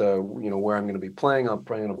about where I'm going to be playing. I'm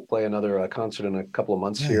probably going to play another concert in a couple of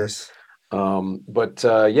months here.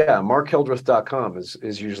 MarkHildreth.com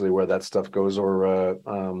is usually where that stuff goes. Or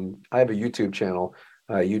I have a YouTube channel,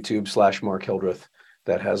 YouTube/Mark Hildreth,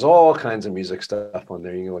 that has all kinds of music stuff on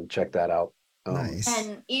there. You can go and check that out. Nice.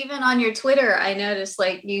 And even on your Twitter, I noticed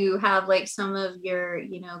you have some of your,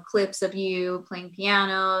 clips of you playing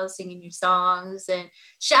piano, singing your songs, and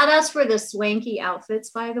shout outs for the swanky outfits,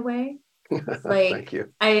 by the way. Thank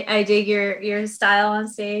you. I dig your style on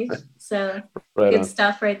stage. So good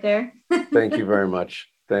stuff right there. Thank you very much.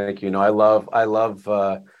 Thank you. I love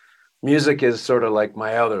music is sort of like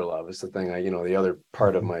my other love. It's the thing the other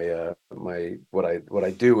part of my what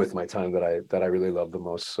I do with my time that I really love the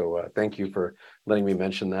most. So thank you for letting me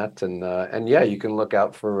mention that. And you can look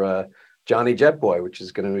out for Johnny Jetboy, which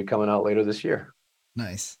is going to be coming out later this year.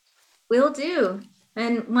 Nice. Will do.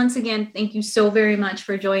 And once again, thank you so very much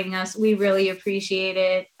for joining us. We really appreciate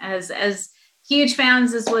it. As huge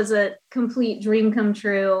fans, this was a complete dream come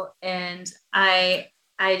true, and I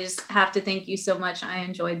just have to thank you so much. I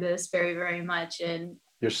enjoyed this very, very much. And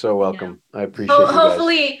you're so welcome. I appreciate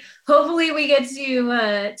it. Hopefully we get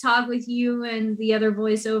to talk with you and the other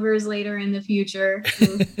voiceovers later in the future.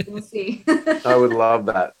 We'll see. I would love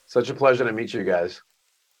that. Such a pleasure to meet you guys.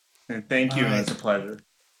 And thank you. It's a pleasure.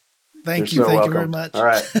 Thank you. Thank you very much. All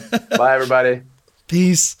right. Bye, everybody.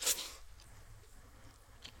 Peace.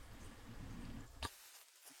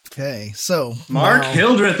 Okay, so Mark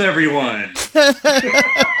Hildreth, everyone.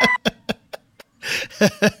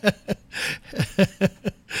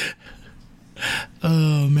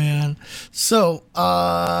 Oh man. So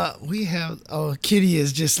we have Kitty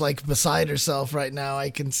is just beside herself right now, I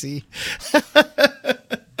can see.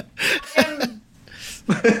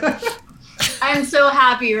 I'm so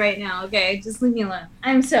happy right now. Okay, just leave me alone.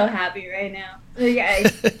 I'm so happy right now. Okay.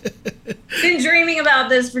 Been dreaming about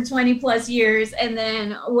this for 20 plus years, and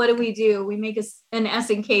then what do? We make an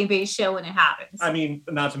SNK based show and it happens. I mean,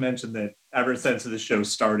 not to mention that ever since the show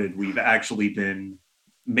started, we've actually been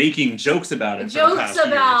making jokes about it. Jokes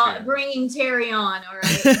about bringing Terry on. All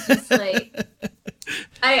right, just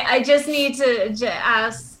I just need to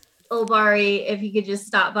ask Obari if he could just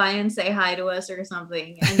stop by and say hi to us or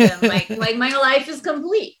something, and then like my life is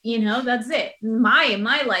complete. That's it.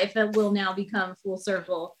 My life that will now become full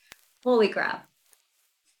circle. Holy crap!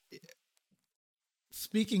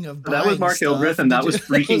 Speaking of that was Mark Hildreth, and that was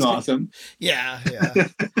freaking awesome. Yeah,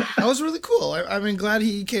 that was really cool. I'm glad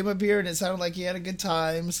he came up here, and it sounded like he had a good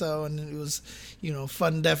time. So, and it was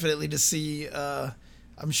fun, definitely to see.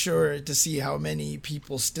 I'm sure to see how many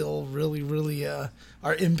people still really, really are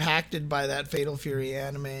impacted by that Fatal Fury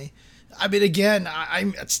anime. I mean, again,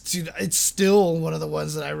 it's still one of the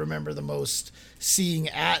ones that I remember the most seeing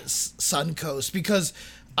at Suncoast because,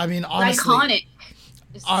 I mean, honestly,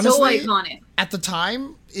 so iconic. At the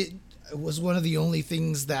time, it was one of the only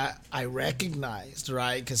things that I recognized,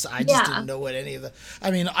 right? Because I just didn't know what any of the...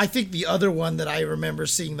 I mean, I think the other one that I remember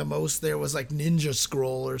seeing the most there was Ninja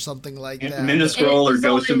Scroll or something like that. Ninja Scroll or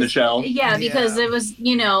Ghost in the Shell. Yeah, because it was,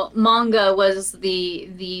 manga was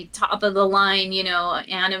the top of the line,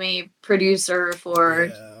 anime producer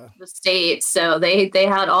for the States. So they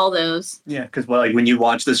had all those. Yeah, because when you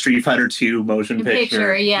watch the Street Fighter 2 motion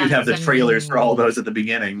picture, you'd have the trailers for all those at the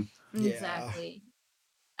beginning. Exactly.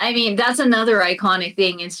 I mean, that's another iconic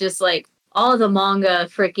thing. It's just all the manga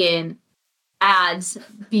freaking ads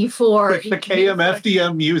before The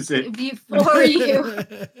KMFDM music. before you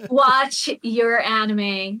watch your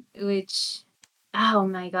anime, which, oh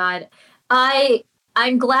my god,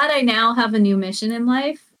 I'm glad I now have a new mission in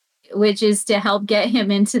life, which is to help get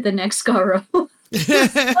him into the next Garo.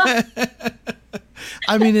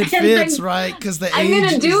 I mean, it fits, right? Because the I'm age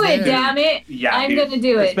gonna do is it, there. damn it! Yeah, I'm dude. gonna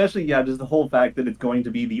do it. Especially, just the whole fact that it's going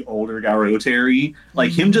to be the older Garo Terry.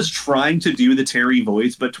 Like, him just trying to do the Terry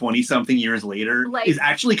voice, but 20-something years later, Like- is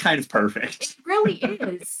actually kind of perfect. It really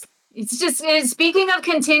is. It's just speaking of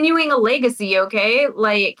continuing a legacy, okay?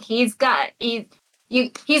 Like he's got to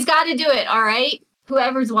do it, all right?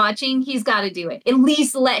 Whoever's watching, he's got to do it. At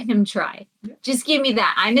least let him try. Just give me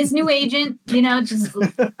that. I'm his new agent, just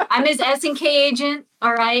I'm his S&K agent,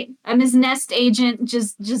 all right? I'm his Nest agent.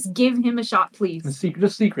 Just give him a shot, please.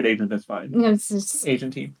 Secret agent, that's fine. It's just,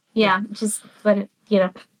 Agent team. yeah, just let it,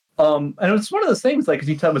 And it's one of those things, like,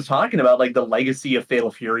 because he was talking about, like, the legacy of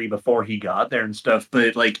Fatal Fury before he got there and stuff,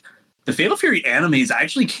 but, like, the Fatal Fury animes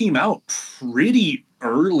actually came out pretty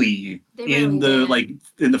early They really in the, did. like,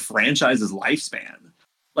 in the franchise's lifespan.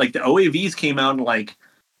 Like, the OAVs came out in, like,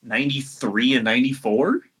 93 and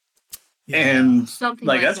 94. Yeah. And, something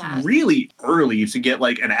like, like that's that. really early to get,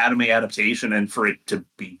 like, an anime adaptation and for it to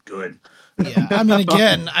be good. Yeah, I mean,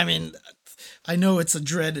 again, I know it's a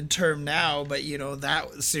dreaded term now, but that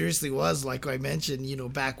seriously was, like I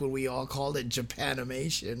mentioned, back when we all called it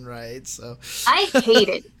Japanimation, right? So I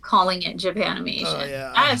hated calling it Japanimation. Oh,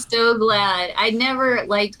 yeah. I'm so glad. I never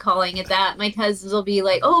liked calling it that. My cousins will be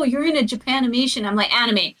like, "Oh, you're in a Japanimation." I'm like,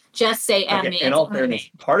 "Anime. Just say anime." Okay, in It's all anime." fairness,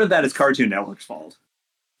 part of that is Cartoon Network's fault.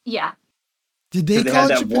 Yeah. did they 'Cause they call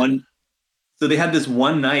had it that Japan? one. So they had this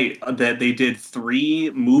one night that they did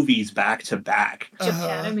 3 movies back to back,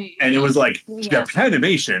 Japanimation. and it was like Yeah.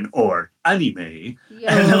 Japanimation or anime,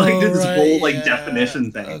 Yeah. and then like did this Oh, whole right, like yeah.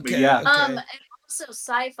 definition thing. But Okay. yeah, And also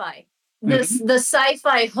sci-fi. The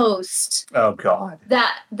sci-fi host, oh god,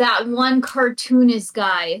 that one cartoonist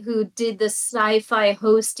guy who did the sci-fi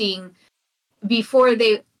hosting before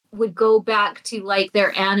they would go back to like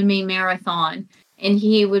their anime marathon, and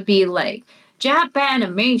he would be like,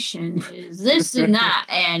 Japanimation is this and that,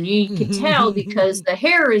 and you can tell because the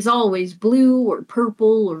hair is always blue or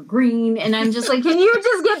purple or green, and I'm just like, can you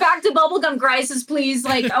just get back to Bubblegum Crisis, please?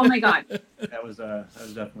 Like, oh my god, that was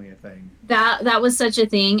definitely a thing. that was such a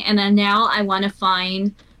thing. And then now I want to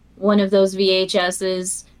find one of those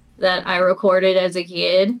VHSs that I recorded as a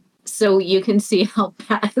kid, so you can see how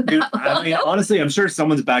bad that Dude, I mean, honestly, I'm sure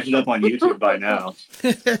someone's backed it up on YouTube by now.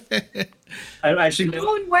 I actually,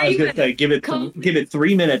 Cone, where I was you gonna at? say, give it Cone?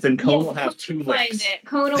 3 minutes, and Cone Yeah, will have 2 Find licks. it.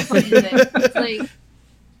 Cone will find it. It's like,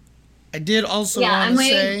 I did also Yeah, want I'm to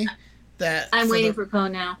waiting- say that I'm for waiting the- for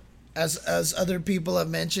Cone now. as other people have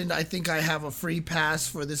mentioned, I think I have a free pass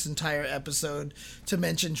for this entire episode to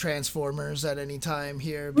mention Transformers at any time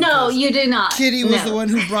here. No, because you did not. Kitty was No. the one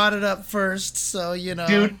who brought it up first, so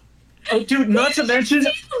Dude, not to mention,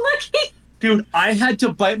 Lucky. dude, I had to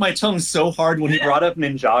bite my tongue so hard when he brought up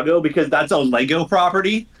Ninjago because that's a Lego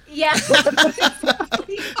property. Yeah.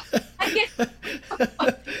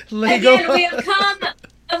 Lego. Again,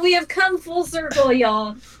 we have come full circle,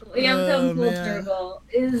 y'all. We have Oh, come full man. circle.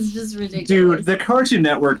 It's just ridiculous. Dude, the Cartoon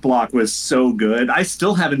Network block was so good. I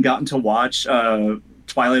still haven't gotten to watch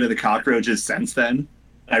Twilight of the Cockroaches since then.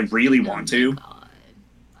 I really want to. God.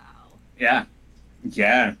 Wow. Yeah.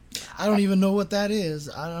 Yeah. I don't even know what that is.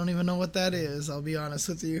 I'll be honest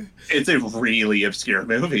with you. It's a really obscure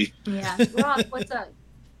movie. Yeah. Rob, what's up?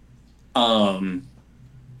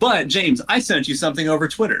 But James, I sent you something over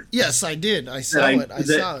Twitter. Yes, I did. I saw That I- it. I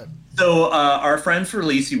that- saw it. So our friend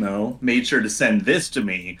Felicimo made sure to send this to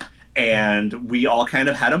me, and we all kind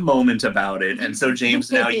of had a moment about it. And so James,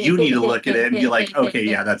 now you need to look at it and be like, okay,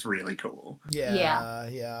 yeah, that's really cool. Yeah.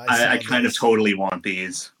 Yeah. saw I kind of this. totally want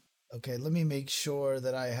these. Okay, let me make sure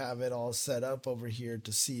that I have it all set up over here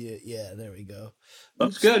to see it. Yeah, there we go.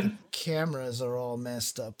 Looks Oops, good. the cameras are all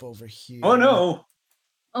messed up over here. Oh no.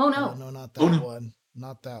 Oh Oh, no. no, not that Oh, no. one.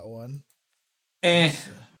 Not that one. Eh.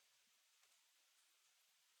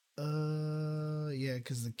 Yeah,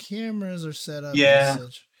 because the cameras are set up. in Yeah.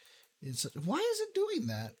 why is it doing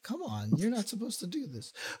that? Come on, you're not supposed to do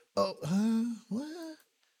this. Oh, what?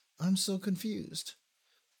 I'm so confused.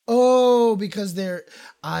 Oh, because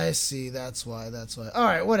I see. That's why. All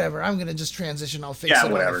right, whatever. I'm gonna just transition. I'll fix Yeah, it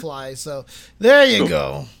on whatever. the fly. So there you Cool.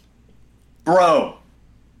 go. Bro.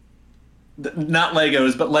 Not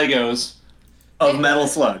Legos, but Legos of Metal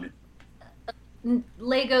Slug.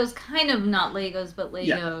 Legos, kind of not Legos, but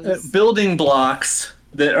Legos. Building blocks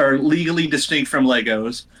that are legally distinct from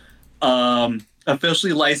Legos.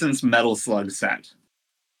 Officially licensed Metal Slug set.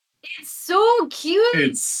 It's so cute.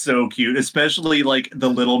 It's so cute, especially like the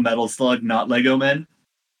little metal slug, not Lego men.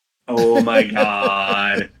 Oh my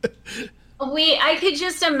god. I could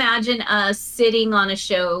just imagine us sitting on a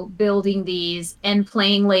show, building these and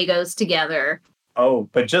playing Legos together. Oh,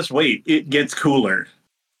 but just wait, it gets cooler.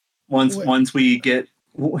 Once we get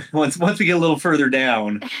a little further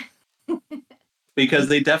down. Because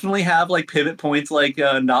they definitely have like pivot points like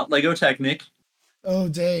not Lego Technic. Oh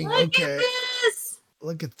dang. Look Okay. at this.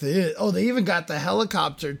 Look at this. Oh, they even got the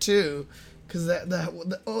helicopter too. Because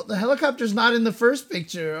the helicopter's not in the first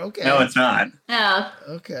picture. Okay. No, it's not. Yeah.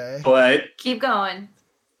 Okay. But Keep going.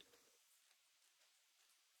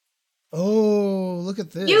 Oh, look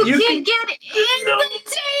at this. You can get in the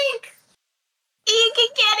tank. You can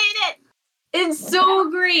get in it. It's so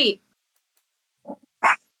great.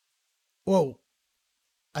 Whoa.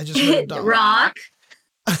 I just heard a dog. Rock.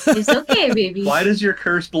 It's okay, baby. why does your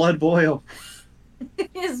cursed blood boil?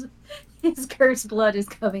 His cursed blood is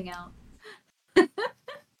coming out.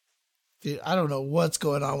 Dude, I don't know what's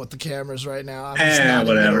going on with the cameras right now. I'm just not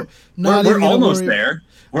whatever. Not We're even gonna almost worry. there.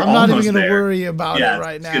 We're I'm not even almost going to there. worry about Yeah, it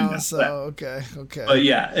right it's good now. enough. So okay. But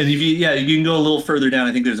yeah, and if you can go a little further down.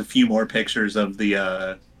 I think there's a few more pictures of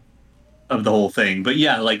the whole thing. But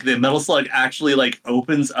yeah, like the metal slug actually like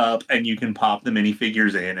opens up and you can pop the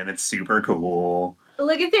minifigures in, and it's super cool.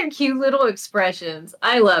 Look at their cute little expressions.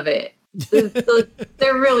 I love it.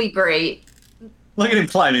 They're really great. Look at him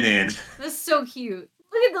climbing in. This is so cute.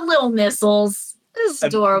 Look at the little missiles. This is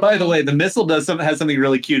adorable. By the way, the missile has something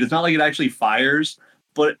really cute. It's not like it actually fires,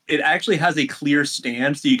 but it actually has a clear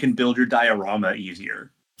stand so you can build your diorama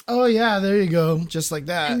easier. Oh yeah, there you go. Just like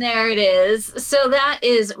that. And there it is. So that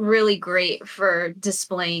is really great for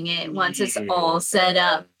displaying it once it's all set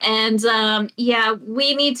up. And yeah,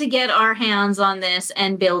 we need to get our hands on this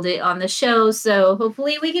and build it on the show. So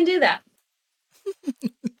hopefully we can do that.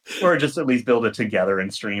 Or just at least build it together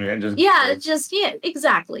and stream it. And Yeah,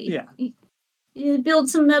 exactly. Yeah. You build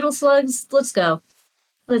some metal slugs. Let's go.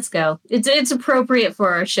 It's appropriate for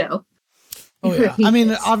our show. Oh yeah. I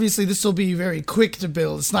mean, obviously this will be very quick to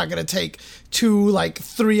build. It's not going to take 2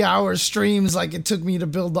 3-hour streams like it took me to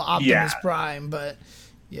build the Optimus Prime, but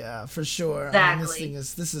yeah, for sure. Exactly. I mean,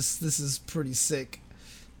 this is pretty sick.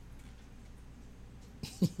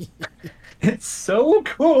 It's so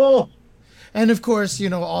cool. And of course,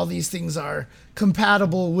 all these things are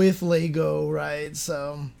compatible with Lego, right?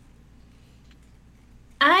 So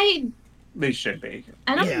They should be.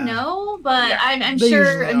 I don't Yeah. know, but Yeah. I'm They sure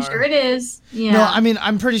usually are. sure it is. Yeah. No, I mean,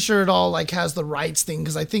 I'm pretty sure it all has the rights thing,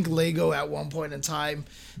 because I think Lego at one point in time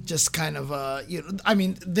just kind of I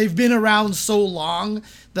mean, they've been around so long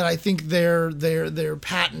that I think their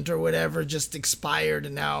patent or whatever just expired,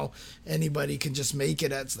 and now anybody can just make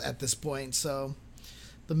it at this point. So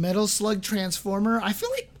the Metal Slug Transformer, I feel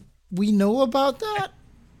like we know about that.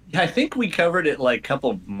 Yeah, I think we covered it like a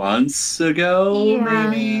couple months ago, Yeah.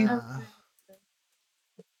 maybe.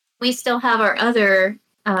 We still have our other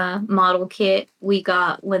model kit we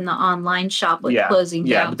got when the online shop was closing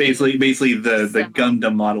down. Basically the So-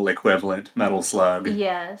 Gundam model equivalent, Metal Slug.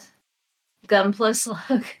 Yes. Gun plus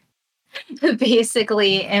slug.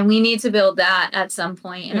 Basically, and we need to build that at some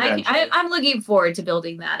point. And Eventually. I'm looking forward to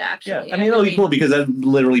building that Yeah, actually. I mean it'll be cool because that'd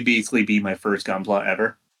literally basically be my first Gunpla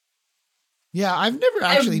ever. Yeah, I've never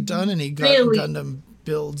actually done any really- Gundam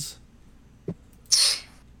builds.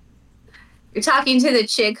 You're talking to the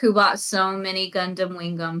chick who bought so many Gundam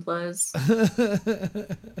Wing Gunplas.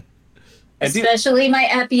 Especially my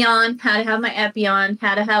Epion. Had to have my Epion.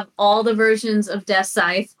 Had to have all the versions of Death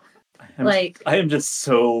Scythe. I am just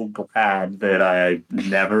so glad that I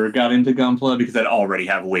never got into Gunpla because I'd already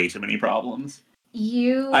have way too many problems.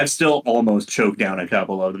 I've still almost choked down a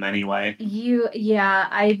couple of them anyway.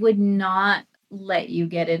 I would not let you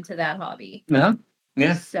get into that hobby. Uh-huh.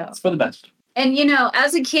 Yeah, So, it's for the best. and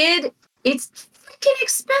as a kid, it's freaking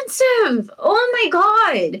expensive. Oh my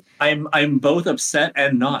god. I'm both upset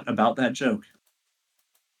and not about that joke.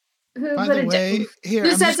 Who By put the a way, here,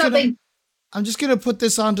 who said something? I'm just gonna put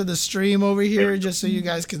this onto the stream over here just so you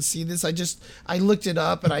guys can see this. I looked it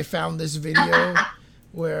up and I found this video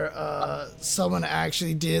where someone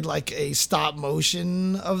actually did like a stop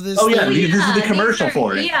motion of this. Oh, yeah, thing. this is the commercial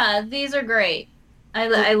for it. Yeah, these are great.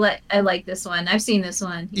 I like this one. I've seen this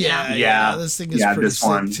one. Yeah, this thing is pretty this sick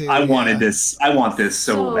one. too. I wanted yeah. this. I want this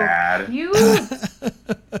so bad.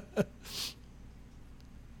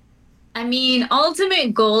 I mean,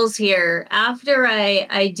 ultimate goals here. After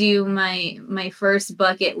I do my first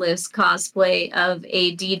bucket list cosplay of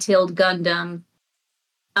a detailed Gundam,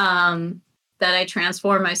 that I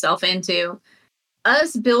transform myself into,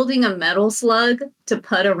 us building a metal slug to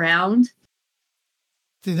put around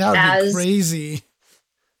Dude, that would be crazy.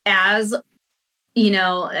 As you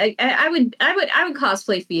know, I would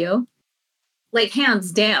cosplay for you, like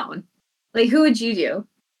hands down. Like, who would you do?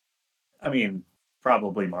 I mean,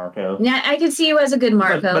 probably Marco. Yeah, I could see you as a good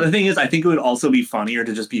Marco. But the thing is, I think it would also be funnier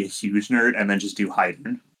to just be a huge nerd and then just do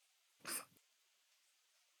Hydern.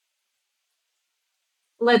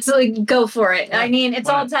 Let's go for it. Yeah, I mean, it's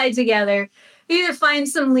all tied together. Either find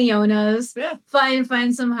some Leonas,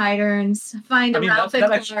 find some Hydrns, find a Ralph and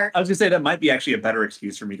Clark. I was gonna say that might be actually a better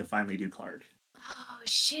excuse for me to finally do Clark. Oh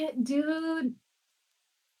shit, dude!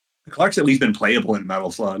 Clark's at least been playable in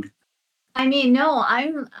Metal Slug. I mean, no,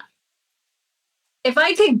 if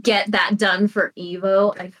I could get that done for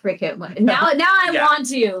Evo, I freaking would. Now I want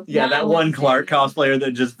to. Yeah, that one Clark cosplayer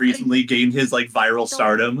that just recently gained his like viral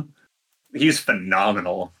stardom. He's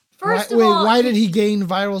phenomenal. First of all, why did he gain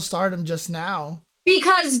viral stardom just now?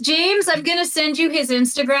 Because James, I'm gonna send you his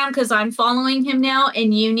Instagram because I'm following him now,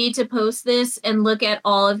 and you need to post this and look at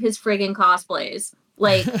all of his friggin' cosplays.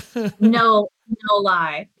 Like, no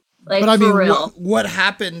lie. Like, but I mean, real. What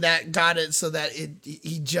happened that got it so that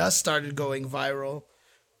he just started going viral?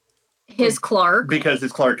 His Clark. Because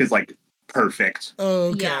his Clark is like perfect.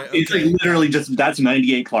 Oh, okay. Yeah. It's like literally just that's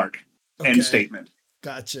 98 Clark. End statement.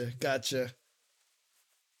 Gotcha.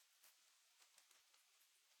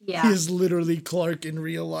 Yeah. He is literally Clark in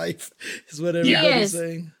real life, is what everybody's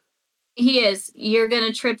saying. He is. You're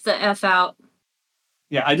going to trip the F out.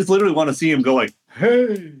 Yeah, I just literally want to see him go like,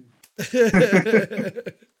 hey.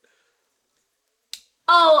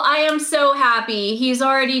 Oh, I am so happy. He's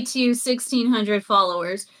already to 1,600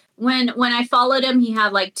 followers. When I followed him, he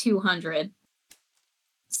had like 200.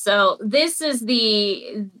 So this is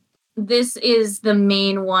the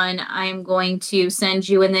main one I'm going to send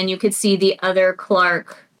you, and then you could see the other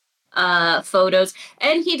Clark photos.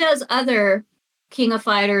 And he does other King of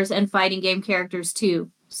Fighters and fighting game characters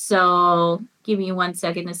too. So give me 1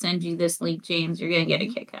 second to send you this link, James. You're going to get a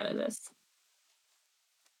kick out of this.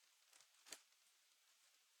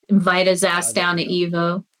 Invite his ass down to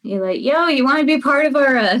Evo. You're like, yo, you want to be part of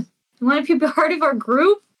our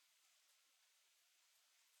group?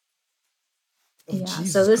 Oh, yeah,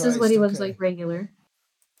 Jesus so this Christ, is what he looks like regular.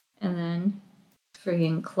 And then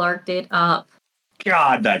friggin' Clarked it up.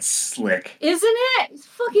 God, that's slick. Isn't it? It's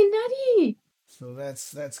fucking nutty. So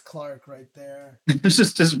that's Clark right there. It's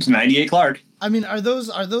just 98 Clark. I mean, are those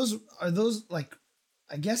like,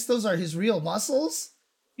 I guess those are his real muscles?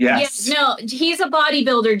 Yes. Yeah, no, he's a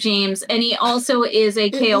bodybuilder, James, and he also is a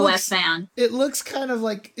KOF fan. It looks kind of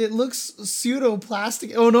like, it looks pseudo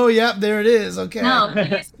plastic. Oh no, yep, there it is. Okay. No,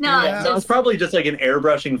 it's not. Yeah. So it's probably just like an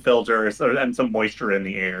airbrushing filter and some moisture in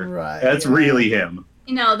the air. Right. That's really him.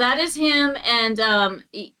 No, that is him. And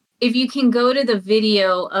if you can go to the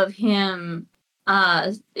video of him,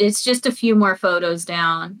 it's just a few more photos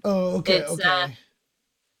down. Oh, okay. Okay.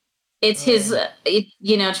 It's his,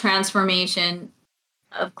 transformation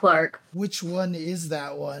of Clark. Which one is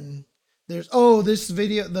that one? There's this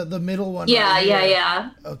video, the middle one. Yeah, right yeah.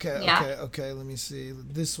 Okay. Let me see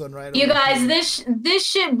this one right. You guys, here. This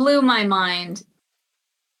shit blew my mind.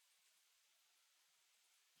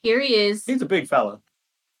 Here he is. He's a big fella.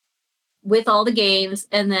 With all the games,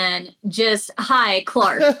 and then just hi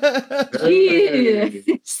Clark.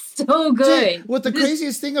 So good. Dude, what the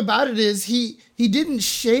craziest thing about it is he didn't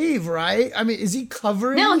shave, right? I mean, is he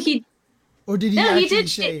covering? No, he. Or did he? No, actually he did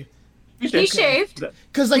shave. He shaved.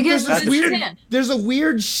 Because there's a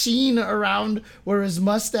weird sheen around where his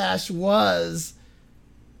mustache was.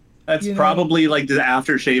 That's probably like the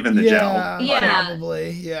aftershave and the gel. Yeah,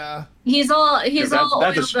 probably. Yeah. He's all oiled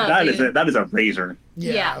up. That is a razor.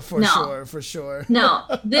 Yeah, for sure. No,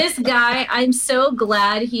 this guy, I'm so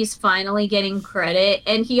glad he's finally getting credit.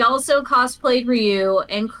 And he also cosplayed Ryu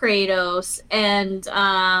and Kratos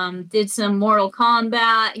and did some Mortal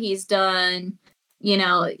Kombat. He's done,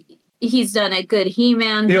 a good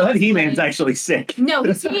He-Man. That He-Man's actually sick. No,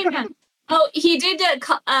 he's He-Man. Oh, he did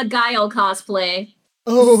a Guile cosplay.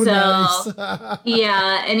 Oh, so, nice.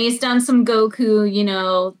 Yeah, and he's done some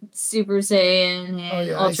Goku, Super Saiyan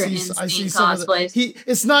and Ultra Instinct cosplays.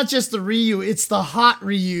 It's not just the Ryu, it's the hot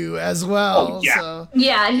Ryu as well. Oh, yeah. So.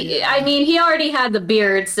 Yeah, I mean, he already had the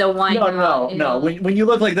beard, so why not? No. When you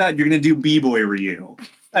look like that, you're going to do B-Boy Ryu.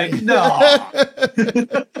 No.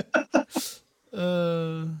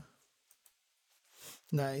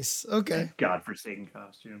 Nice. Okay. Godforsaken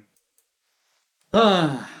costume.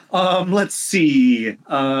 Let's see.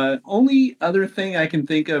 Only other thing I can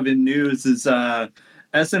think of in news is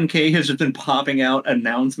SNK has just been popping out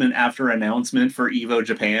announcement after announcement for Evo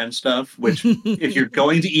Japan stuff, which if you're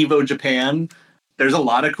going to Evo Japan, there's a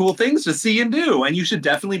lot of cool things to see and do, and you should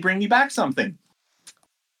definitely bring me back something.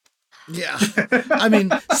 Yeah. I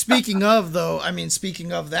mean, speaking of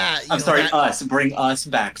that, I'm sorry, bring us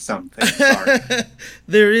back something. Sorry.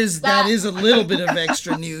 that is a little bit of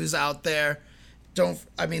extra news out there.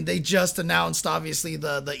 They just announced obviously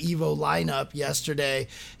the Evo lineup yesterday,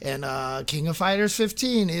 and King of Fighters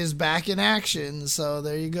 15 is back in action. So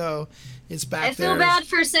there you go. It's back. I feel bad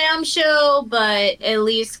for Sam Show, but at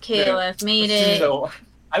least KOF made it. So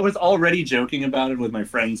I was already joking about it with my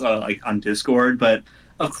friends on Discord, but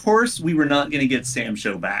of course we were not going to get Sam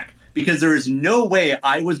Show back because there is no way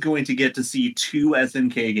I was going to get to see 2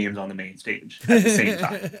 SNK games on the main stage at the same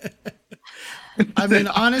time. I mean,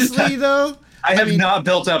 honestly though, I have not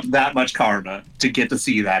built up that much karma to get to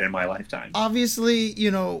see that in my lifetime. Obviously,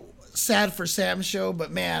 sad for Sam Show,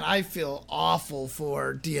 but man, I feel awful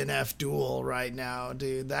for DNF Duel right now,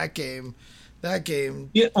 dude. That game.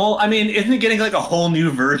 Yeah, well, I mean, isn't it getting like a whole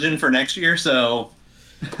new version for next year? So.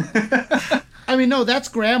 I mean, no, that's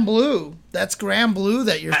Grand Blue. That's Grand Blue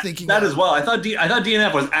that you're thinking that of. as well. I thought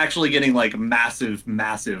DNF was actually getting like massive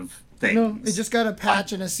things. No, it just got a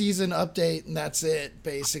patch and a season update, and that's it,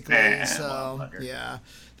 basically. Yeah,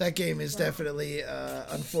 that game is definitely,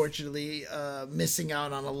 unfortunately, missing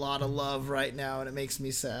out on a lot of love right now, and it makes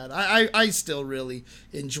me sad. I still really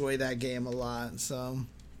enjoy that game a lot, so.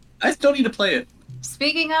 I still need to play it.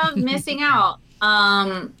 Speaking of missing out,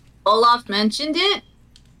 Olaf mentioned it.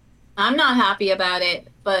 I'm not happy about it,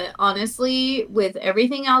 but honestly, with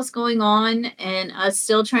everything else going on and us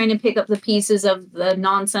still trying to pick up the pieces of the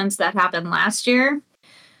nonsense that happened last year,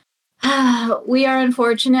 we are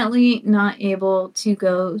unfortunately not able to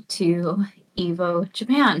go to Evo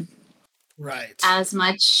Japan. Right. As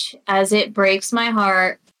much as it breaks my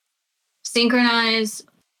heart, Synchronize,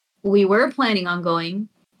 we were planning on going.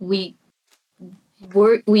 We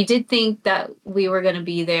did think that we were going to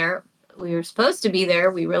be there. We were supposed to be there.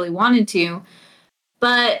 We really wanted to.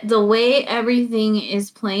 But the way everything is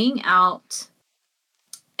playing out,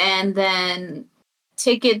 and then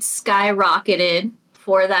tickets skyrocketed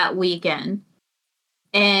for that weekend.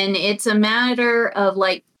 And it's a matter of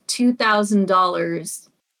like $2,000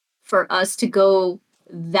 for us to go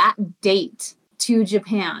that date to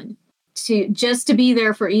Japan just to be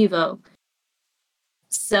there for Evo.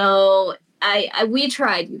 So we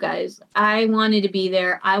tried, you guys. I wanted to be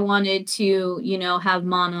there. I wanted to, have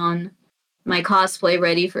Manon, my cosplay,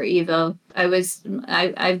 ready for Evo.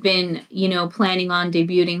 I've been, planning on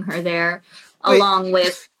debuting her there. Wait. Along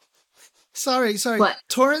with. Sorry. What?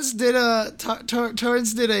 Torrance did a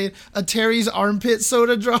Terry's armpit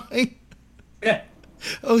soda drawing. Yeah.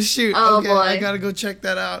 Oh shoot. Oh, okay, boy. I gotta go check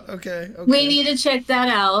that out. Okay. We need to check that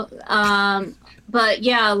out. But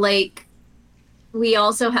yeah, like. We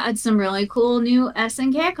also had some really cool new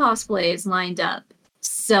SNK cosplays lined up.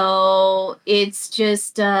 So it's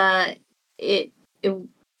just, I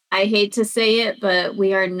hate to say it, but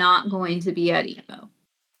we are not going to be at Evo.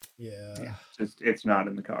 Yeah. It's not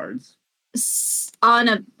in the cards. On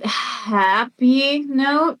a happy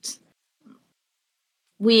note,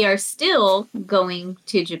 we are still going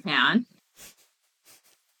to Japan.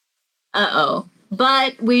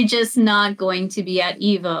 But we're just not going to be at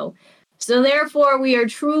Evo. So therefore, we are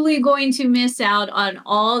truly going to miss out on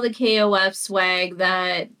all the KOF swag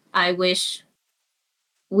that I wish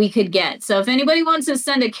we could get. So if anybody wants to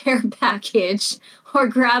send a care package or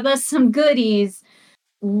grab us some goodies,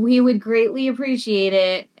 we would greatly appreciate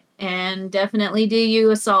it and definitely do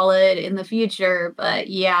you a solid in the future. But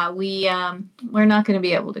yeah, we're not going to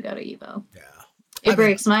be able to go to Evo. Yeah, it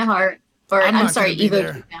breaks my heart. Or I'm sorry,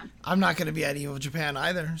 Evo Japan. I'm not going to be at Evo Japan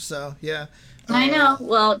either. So yeah. I know.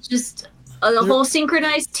 Well, just the whole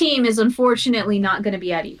synchronized team is unfortunately not going to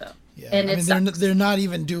be at Evo. Yeah, and they're not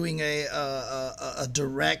even doing a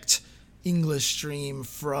direct English stream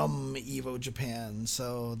from Evo Japan,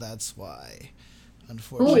 so that's why,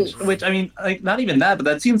 unfortunately. Which I mean, like, not even that, but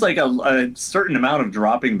that seems like a certain amount of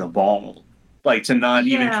dropping the ball, like to not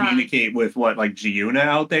even communicate with like Giuna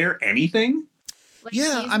out there, anything. Like,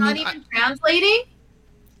 yeah, he's not even translating.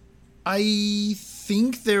 I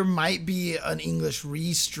think there might be an English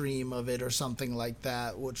restream of it or something like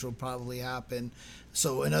that, which will probably happen.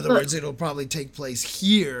 So in other words, it'll probably take place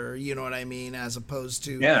here, you know what I mean, as opposed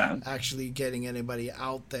to actually getting anybody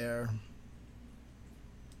out there.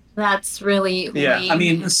 That's really I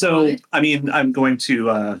mean, I'm going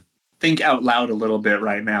to think out loud a little bit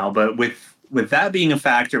right now, but with that being a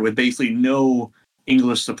factor, with basically no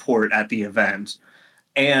English support at the event,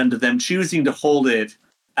 and them choosing to hold it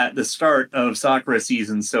at the start of Sakura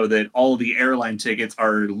season so that all the airline tickets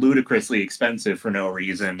are ludicrously expensive for no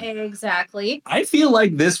reason. Exactly. I feel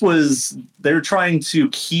like they're trying to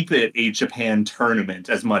keep it a Japan tournament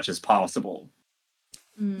as much as possible.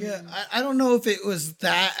 Yeah, I don't know if it was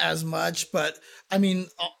that as much, but I mean,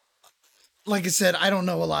 like I said, I don't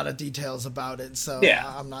know a lot of details about it, so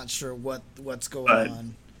Yeah. I'm not sure what's going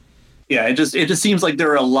on. Yeah, it just seems like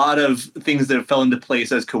there are a lot of things that fell into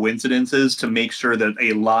place as coincidences to make sure that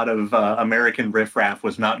a lot of American riffraff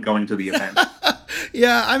was not going to the event.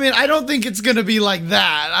 Yeah, I mean, I don't think it's going to be like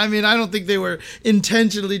that. I mean, I don't think they were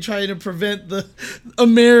intentionally trying to prevent the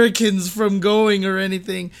Americans from going or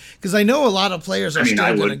anything, because I know a lot of players are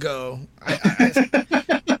still going to go.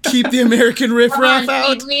 I keep the American riffraff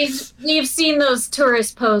out. We've seen those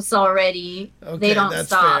tourist posts already. Okay, they don't that's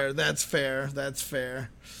stop. Fair. That's fair. That's fair.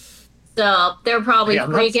 So they're probably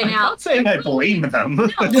freaking out. I'm not saying I blame them. No,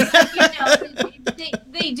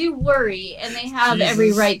 they do worry, and they have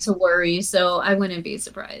every right to worry. So I wouldn't be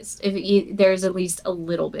surprised if there's at least a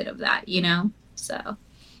little bit of that, So,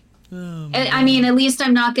 I mean, at least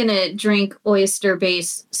I'm not gonna drink oyster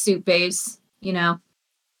base soup base,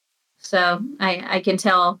 So I can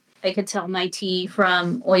tell my tea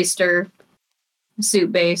from oyster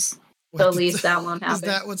soup base. So at least that won't happen. Is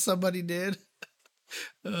that what somebody did?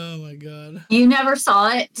 Oh my god! You never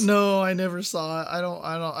saw it? No, I never saw it. I don't.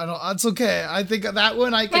 It's okay. I think that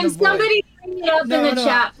one I can avoid. Can somebody bring it up in the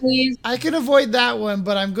chat, please? I can avoid that one,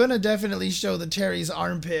 but I'm gonna definitely show the Terry's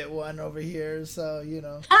armpit one over here. So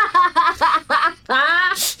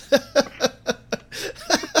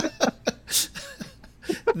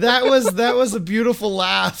that was a beautiful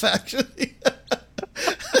laugh, actually.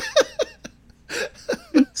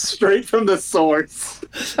 Straight from the source.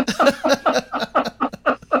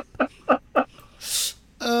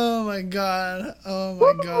 Oh my god. Oh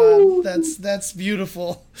my god. That's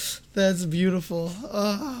beautiful. That's beautiful.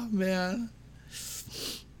 Oh man.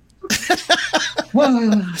 All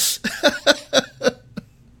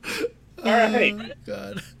right. Oh,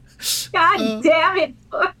 god. God damn it.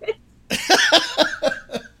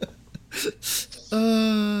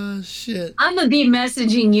 Oh shit. I'm gonna be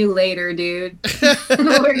messaging you later, dude.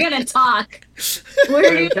 We're gonna talk.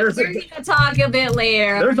 We're gonna talk a bit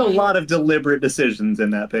later. There's a lot of deliberate decisions in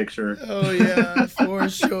that picture. Oh yeah, for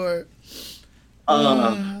sure.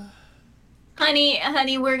 Honey,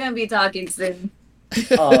 we're gonna be talking soon.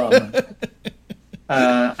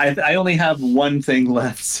 I only have one thing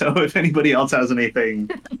left, so if anybody else has anything.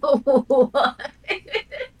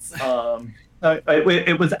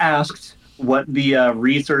 It was asked what the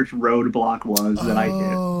research roadblock was that I hit.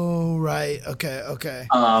 Oh, right. Okay.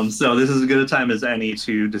 So this is as good a time as any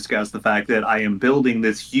to discuss the fact that I am building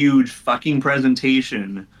this huge fucking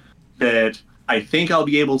presentation that I think I'll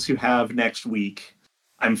be able to have next week.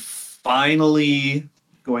 I'm finally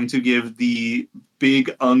going to give the big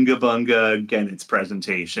Unga Bunga Genitz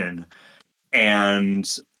presentation.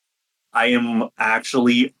 And I am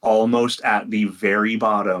actually almost at the very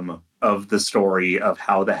bottom of the story of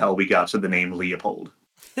how the hell we got to the name Leopold.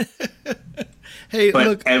 Hey, but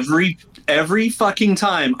look, every fucking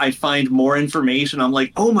time I find more information, I'm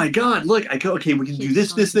like, oh my god, look, I go, okay, we can do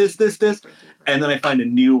this, and then I find a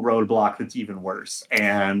new roadblock that's even worse.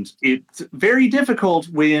 And it's very difficult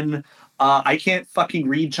when I can't fucking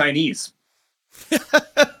read Chinese.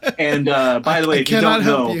 And by the way, if you don't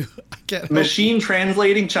know, machine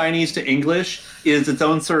translating Chinese to English is its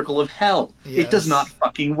own circle of hell. Yes. It does not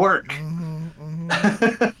fucking work.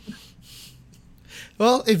 Mm-hmm.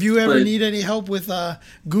 Well, if you ever need any help with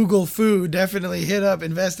Google Food, definitely hit up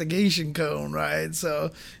Investigation Cone, right? So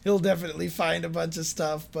he'll definitely find a bunch of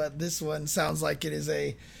stuff. But this one sounds like it is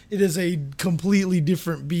a completely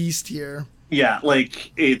different beast here. Yeah,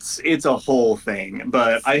 like it's a whole thing.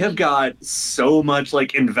 But I have got so much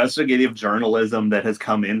like investigative journalism that has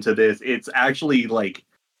come into this. It's actually like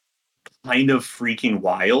kind of freaking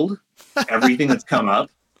wild. Everything that's come up.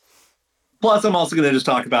 Plus, I'm also going to just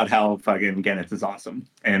talk about how fucking Genitz is awesome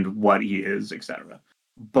and what he is, etc.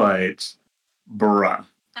 But, bruh.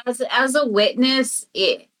 As a witness,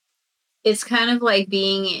 it's kind of like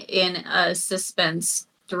being in a suspense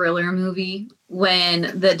thriller movie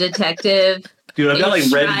when the detective... Dude, I've got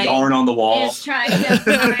like red yarn on the wall. Is trying to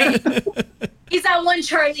find... He's that one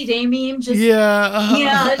Charlie Day meme. Just, yeah.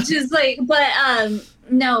 Yeah, just like... But,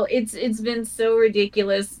 no, it's been so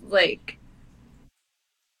ridiculous, like...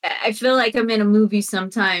 I feel like I'm in a movie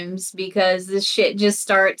sometimes because this shit just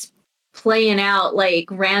starts playing out like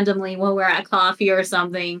randomly when we're at coffee or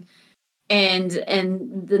something. And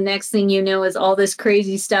the next thing you know is all this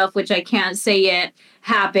crazy stuff, which I can't say yet,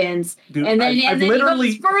 happens. Dude, and then it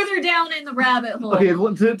goes further down in the rabbit hole.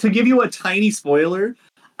 Okay, to give you a tiny spoiler,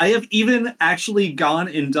 I have even actually gone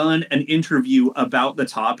and done an interview about the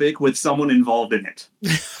topic with someone involved in it.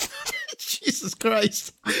 Jesus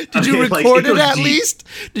Christ. Did Okay, you like, record it it goes at deep. least?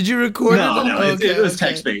 Did you record No, it? no, it was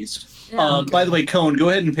text-based. Yeah. By the way, Cone, go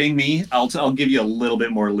ahead and ping me. I'll give you a little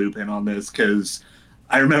bit more loop in on this because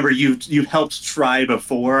I remember you've helped try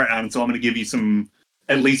before, and so I'm going to give you some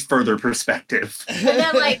at least further perspective. And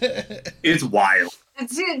then, like, It's wild.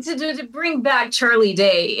 to bring back Charlie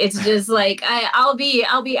Day, it's just like I'll be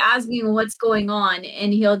asking what's going on,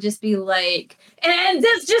 and he'll just be like, and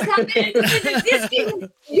this just happened.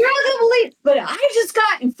 You're not gonna believe, but I just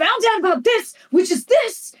got and found out about this, which is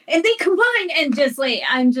this, and they combine, and just like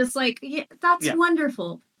I'm just like, yeah, that's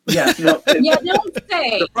wonderful. Yeah, no. Yeah, don't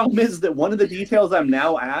say. The problem is that one of the details I'm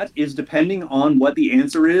now at is depending on what the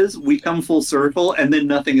answer is, we come full circle and then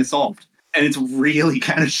nothing is solved. And it's really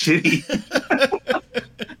kind of shitty.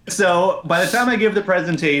 So by the time I give the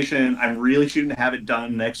presentation, I'm really shooting to have it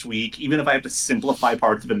done next week, even if I have to simplify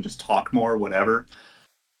parts of it and just talk more, whatever.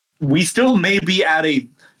 We still may be at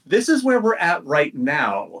this is where we're at right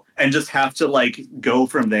now, and just have to like go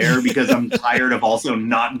from there because I'm tired of also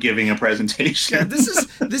not giving a presentation. God, this is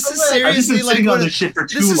I've just seriously been like sitting on one this shit for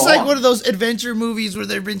too this is long. like one of those adventure movies where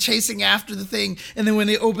they've been chasing after the thing, and then when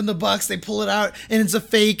they open the box, they pull it out, and it's a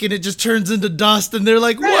fake, and it just turns into dust, and they're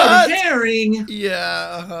like, "What?" Herring.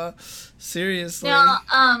 Yeah, seriously. No,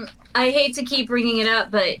 I hate to keep bringing it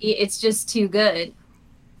up, but it's just too good.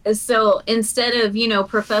 So instead of,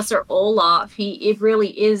 Professor Olaf, it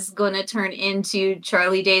really is going to turn into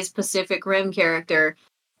Charlie Day's Pacific Rim character.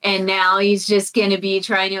 And now he's just going to be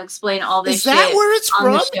trying to explain all this Is that shit where it's on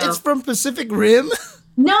from? the show. It's from Pacific Rim?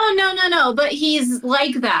 No. But he's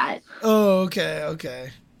like that. Oh, okay.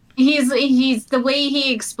 He's the way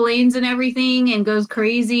he explains and everything and goes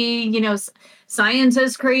crazy,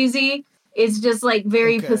 scientist crazy. It's just like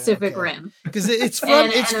very Pacific Rim. Because it's from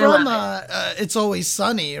And It's Always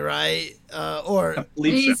Sunny, right? Or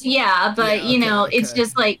Yeah, but it's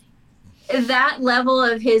just like that level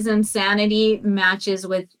of his insanity matches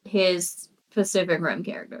with his Pacific Rim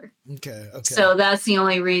character. Okay. So that's the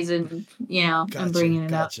only reason, I'm bringing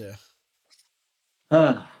it up.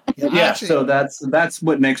 Yeah, Actually- so that's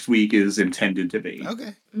what next week is intended to be.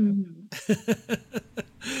 Okay. Mhm.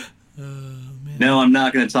 Man. No, I'm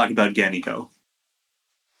not going to talk about Geniko.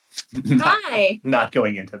 Hi. Not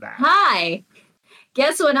going into that. Hi.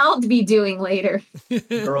 Guess what I'll be doing later?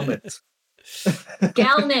 Girl mitts.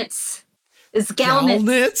 Galnitz. It's Galnitz.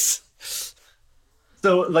 Galnitz?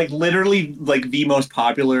 So, literally, the most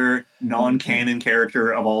popular non-canon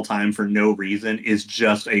character of all time for no reason is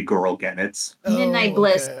just a girl Genitz, Midnight Oh,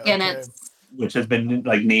 Bliss. okay. Genitz. which has been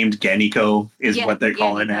named Geniko is Yeah, what they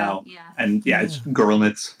call it Geniko, now. Yeah. And it's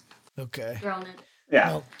girlnitz. Okay. Grown it. Yeah.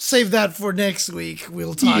 Well, save that for next week.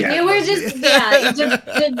 We'll talk. Yeah. Yeah, we're just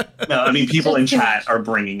No, I mean, people in chat are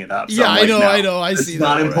bringing it up. So Yeah, I'm I like, know, no, I know. I it's see that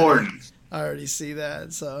not already. important. I already see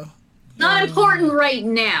that, so. not important right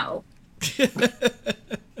now.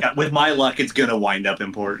 Yeah, with my luck, it's going to wind up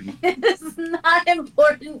important. It's not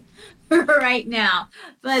important right now,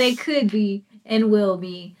 but it could be and will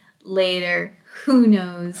be later. Who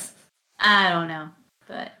knows? I don't know,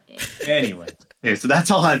 but Anyway, yeah, so that's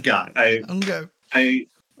all I've got. Okay.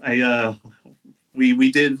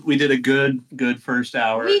 We did a good first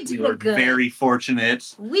hour. We did were a good. very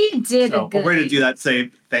fortunate. we did So a good. we're going to do that.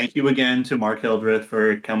 Say thank you again to Mark Hildreth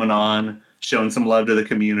for coming on, showing some love to the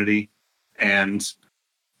community, and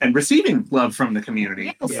receiving love from the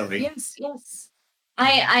community. Yes, really. yes.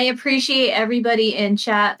 I appreciate everybody in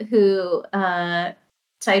chat who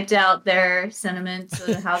typed out their sentiments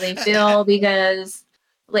of how they feel because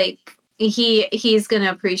he's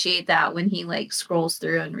gonna appreciate that when he scrolls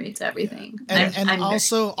through and reads everything. And I'm very-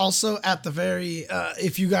 also at the very,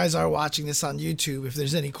 if you guys are watching this on YouTube, if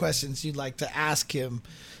there's any questions you'd like to ask him,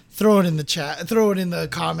 throw it in the chat, throw it in the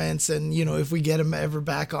comments, and if we get him ever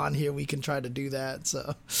back on here, we can try to do that.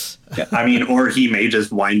 So, Yeah, I mean, or he may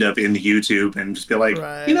just wind up in YouTube and just be like,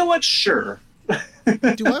 Right. you know what? Sure. do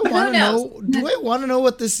I want to knows? know? Do I want to know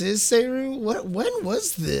what this is, Seru? When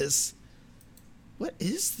was this? What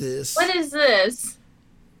is this? What is this?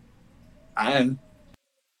 I'm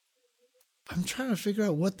I'm trying to figure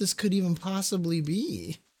out what this could even possibly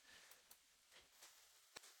be.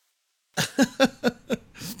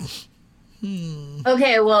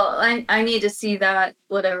 Okay, well I need to see that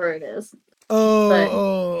whatever it is. But-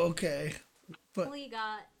 Okay.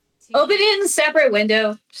 Open it in a separate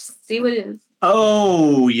window. Just see what it is.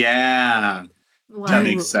 Oh yeah, Wow. that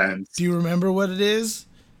makes sense. Do you remember what it is?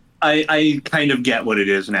 I kind of get what it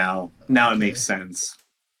is now. Now it makes sense.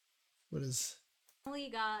 What is?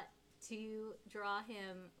 to draw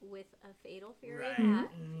him with a Fatal Fury Right. hat.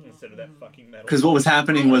 Instead of that fucking metal. Because what was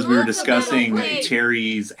happening was we were love the discussing metal plate.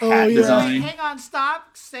 Terry's Oh, hat yeah. design Hang on,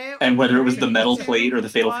 stop. Say it. and whether it was the 3, metal 2, plate or the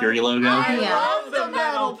Fatal 1. Fury logo. I Yeah. love the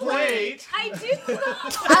metal plate. I do.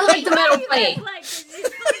 I like the metal You guys plate. like this.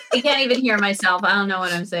 I can't even hear myself. I don't know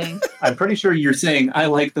what I'm saying. I'm pretty sure you're saying I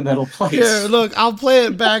like the metal plate. Here, look, I'll play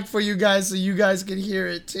it back for you guys so you guys can hear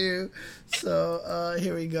it too. So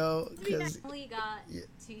here we go. We 'Cause- definitely got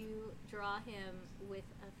to draw him with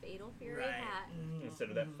a Fatal Fury Right. hat. Instead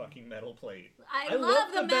of that fucking metal plate. I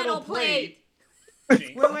love the metal plate.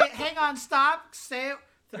 Wait, hang on, stop. Say it.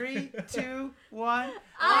 3, 2, 1.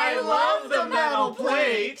 I love the metal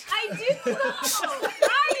plate. I do.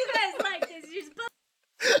 Why do you guys like this? You're supposed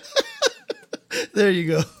There you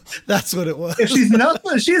go. That's what it was. She's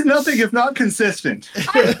nothing if not consistent.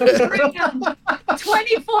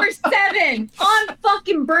 24/7 on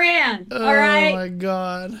fucking brand. Oh All right. my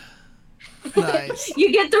god. Nice.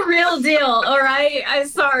 You get the real deal, all right? I'm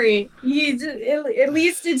sorry. At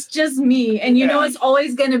least it's just me, and you know it's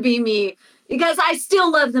always gonna be me because I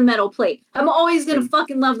still love the metal plate. I'm always gonna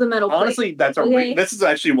fucking love the metal plate. Honestly, that's Okay. this is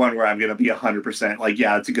actually one where I'm gonna be 100% like,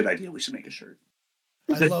 yeah, it's a good idea. We should make a shirt.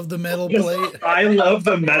 I love the metal plate. I love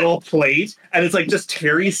the metal plate, and it's like just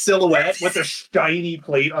Terry's silhouette with a shiny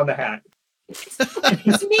plate on the hat.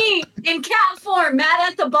 It's me in cat form, mad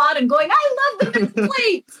at the bottom, going, "I love the metal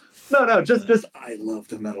plate." No, just I love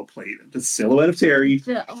the metal plate. The silhouette of Terry.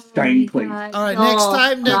 Oh Shiny my plate. God. All right, No.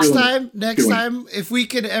 next Do it. time, if we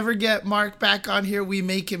could ever get Mark back on here, we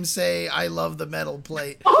make him say, "I love the metal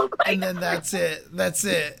plate," Oh my and then that's it. That's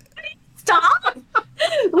it. Stop!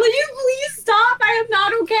 Will you please stop? I am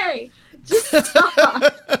not okay. Just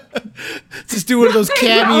stop. Just do one of those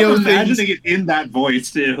cameo I'm things. imagining it in that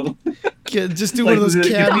voice too. Just do one of those you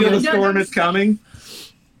feel cameo. the storm is coming.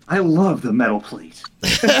 I love the metal plate.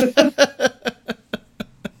 I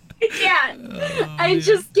can't. I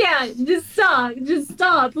just can't. Just stop. Just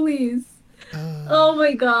stop, please. Oh my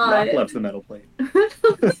Rock god. loves the metal plate.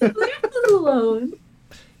 Leave us alone.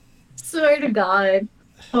 Swear to God.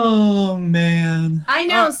 Oh man. I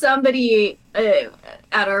know somebody at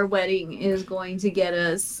our wedding is going to get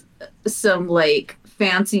us some like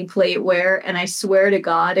fancy plateware, and I swear to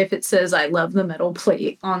God, if it says "I love the metal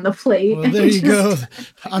plate" on the plate, Well, there you go.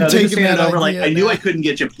 I'm No, they're just taking saying that it over like, idea I knew now. I couldn't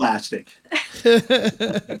get you plastic.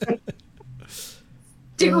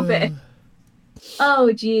 stupid.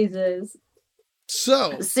 Oh Jesus.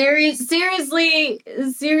 So, Seriously,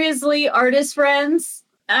 artist friends,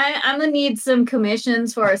 I'm gonna need some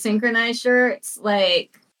commissions for our synchronized shirts.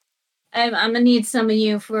 Like, I'm gonna need some of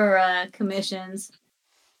you for commissions.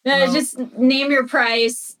 Well- Just name your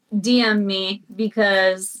price, DM me,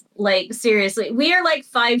 because like seriously, we are like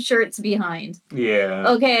 5 shirts behind. Yeah.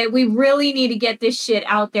 Okay, we really need to get this shit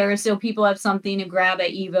out there so people have something to grab at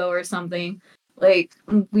Evo or something. Like,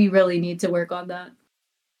 we really need to work on that.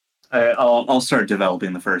 I'll start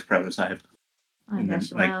developing the first prototype, I and then,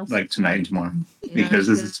 guess like tonight and tomorrow, because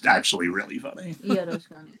this is actually really funny. Yeah, that's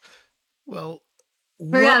funny. well,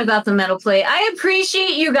 Forgot about the metal plate. I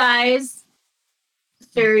appreciate you guys,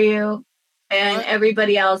 Stereo, and What?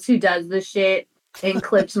 everybody else who does this shit and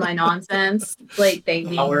clips my nonsense. Like, thank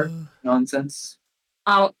you. Our nonsense.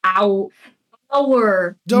 Our Don't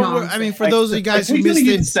worry. nonsense. I mean, for those of you guys who we missed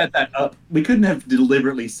couldn't it, set that up. We couldn't have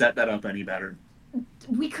deliberately set that up any better.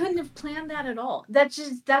 we couldn't have planned that at all. That's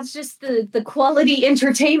just the quality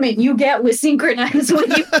entertainment you get with Synchronize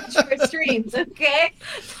when you watch your streams. Okay,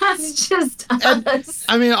 that's just us.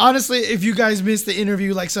 I mean, honestly, if you guys missed the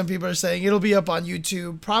interview, like some people are saying, it'll be up on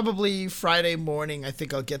YouTube probably Friday morning. I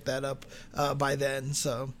think I'll get that up by then.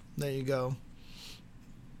 So there you go.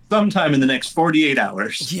 Sometime in the next 48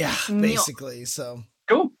 hours. Yeah, basically. So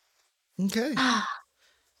Cool. okay.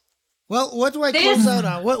 Well, what do I This- close out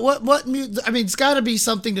on? What? I mean, it's got to be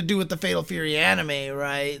something to do with the Fatal Fury anime,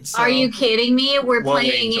 right? So, Are you kidding me? We're Whoa,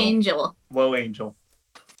 playing Angel. Whoa, Angel.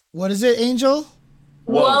 What is it, Angel?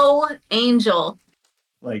 Whoa, Angel.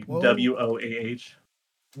 Like Whoa. WOAH.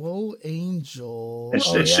 Whoa, Angel. It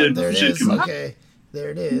Oh, should- there it should is. come up. Okay, there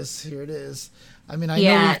it is. Here it is. I mean, I know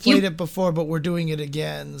Yeah, we've played it before, but we're doing it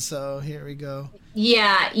again. So here we go.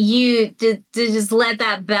 Yeah, you did just let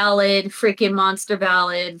that ballad, freaking monster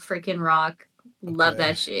ballad, freaking rock. Love Okay.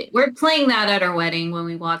 that shit. We're playing that at our wedding when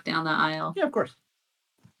we walk down the aisle. Yeah, of course.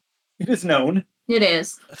 It is known. It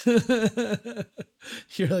is.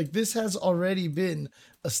 You're like, this has already been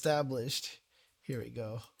established. Here we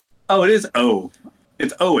go. Oh, it is O.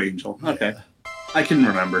 It's O Angel. Okay. Yeah. I can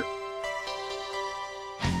remember.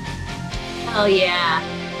 Hell yeah.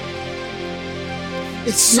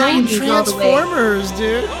 It's so 90s all the way. Transformers,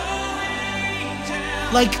 dude.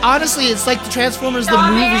 Like, honestly, it's like the Transformers the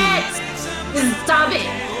Stop movie. it! Stop it!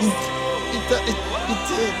 It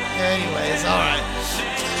did. Anyways, all right.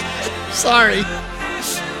 Sorry.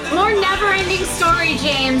 More never-ending story,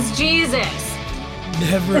 James. Jesus.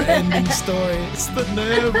 Never-ending story. It's the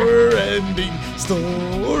never-ending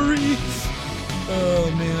story.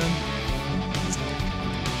 Oh man.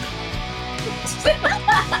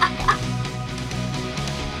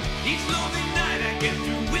 Each lonely night I get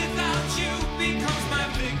through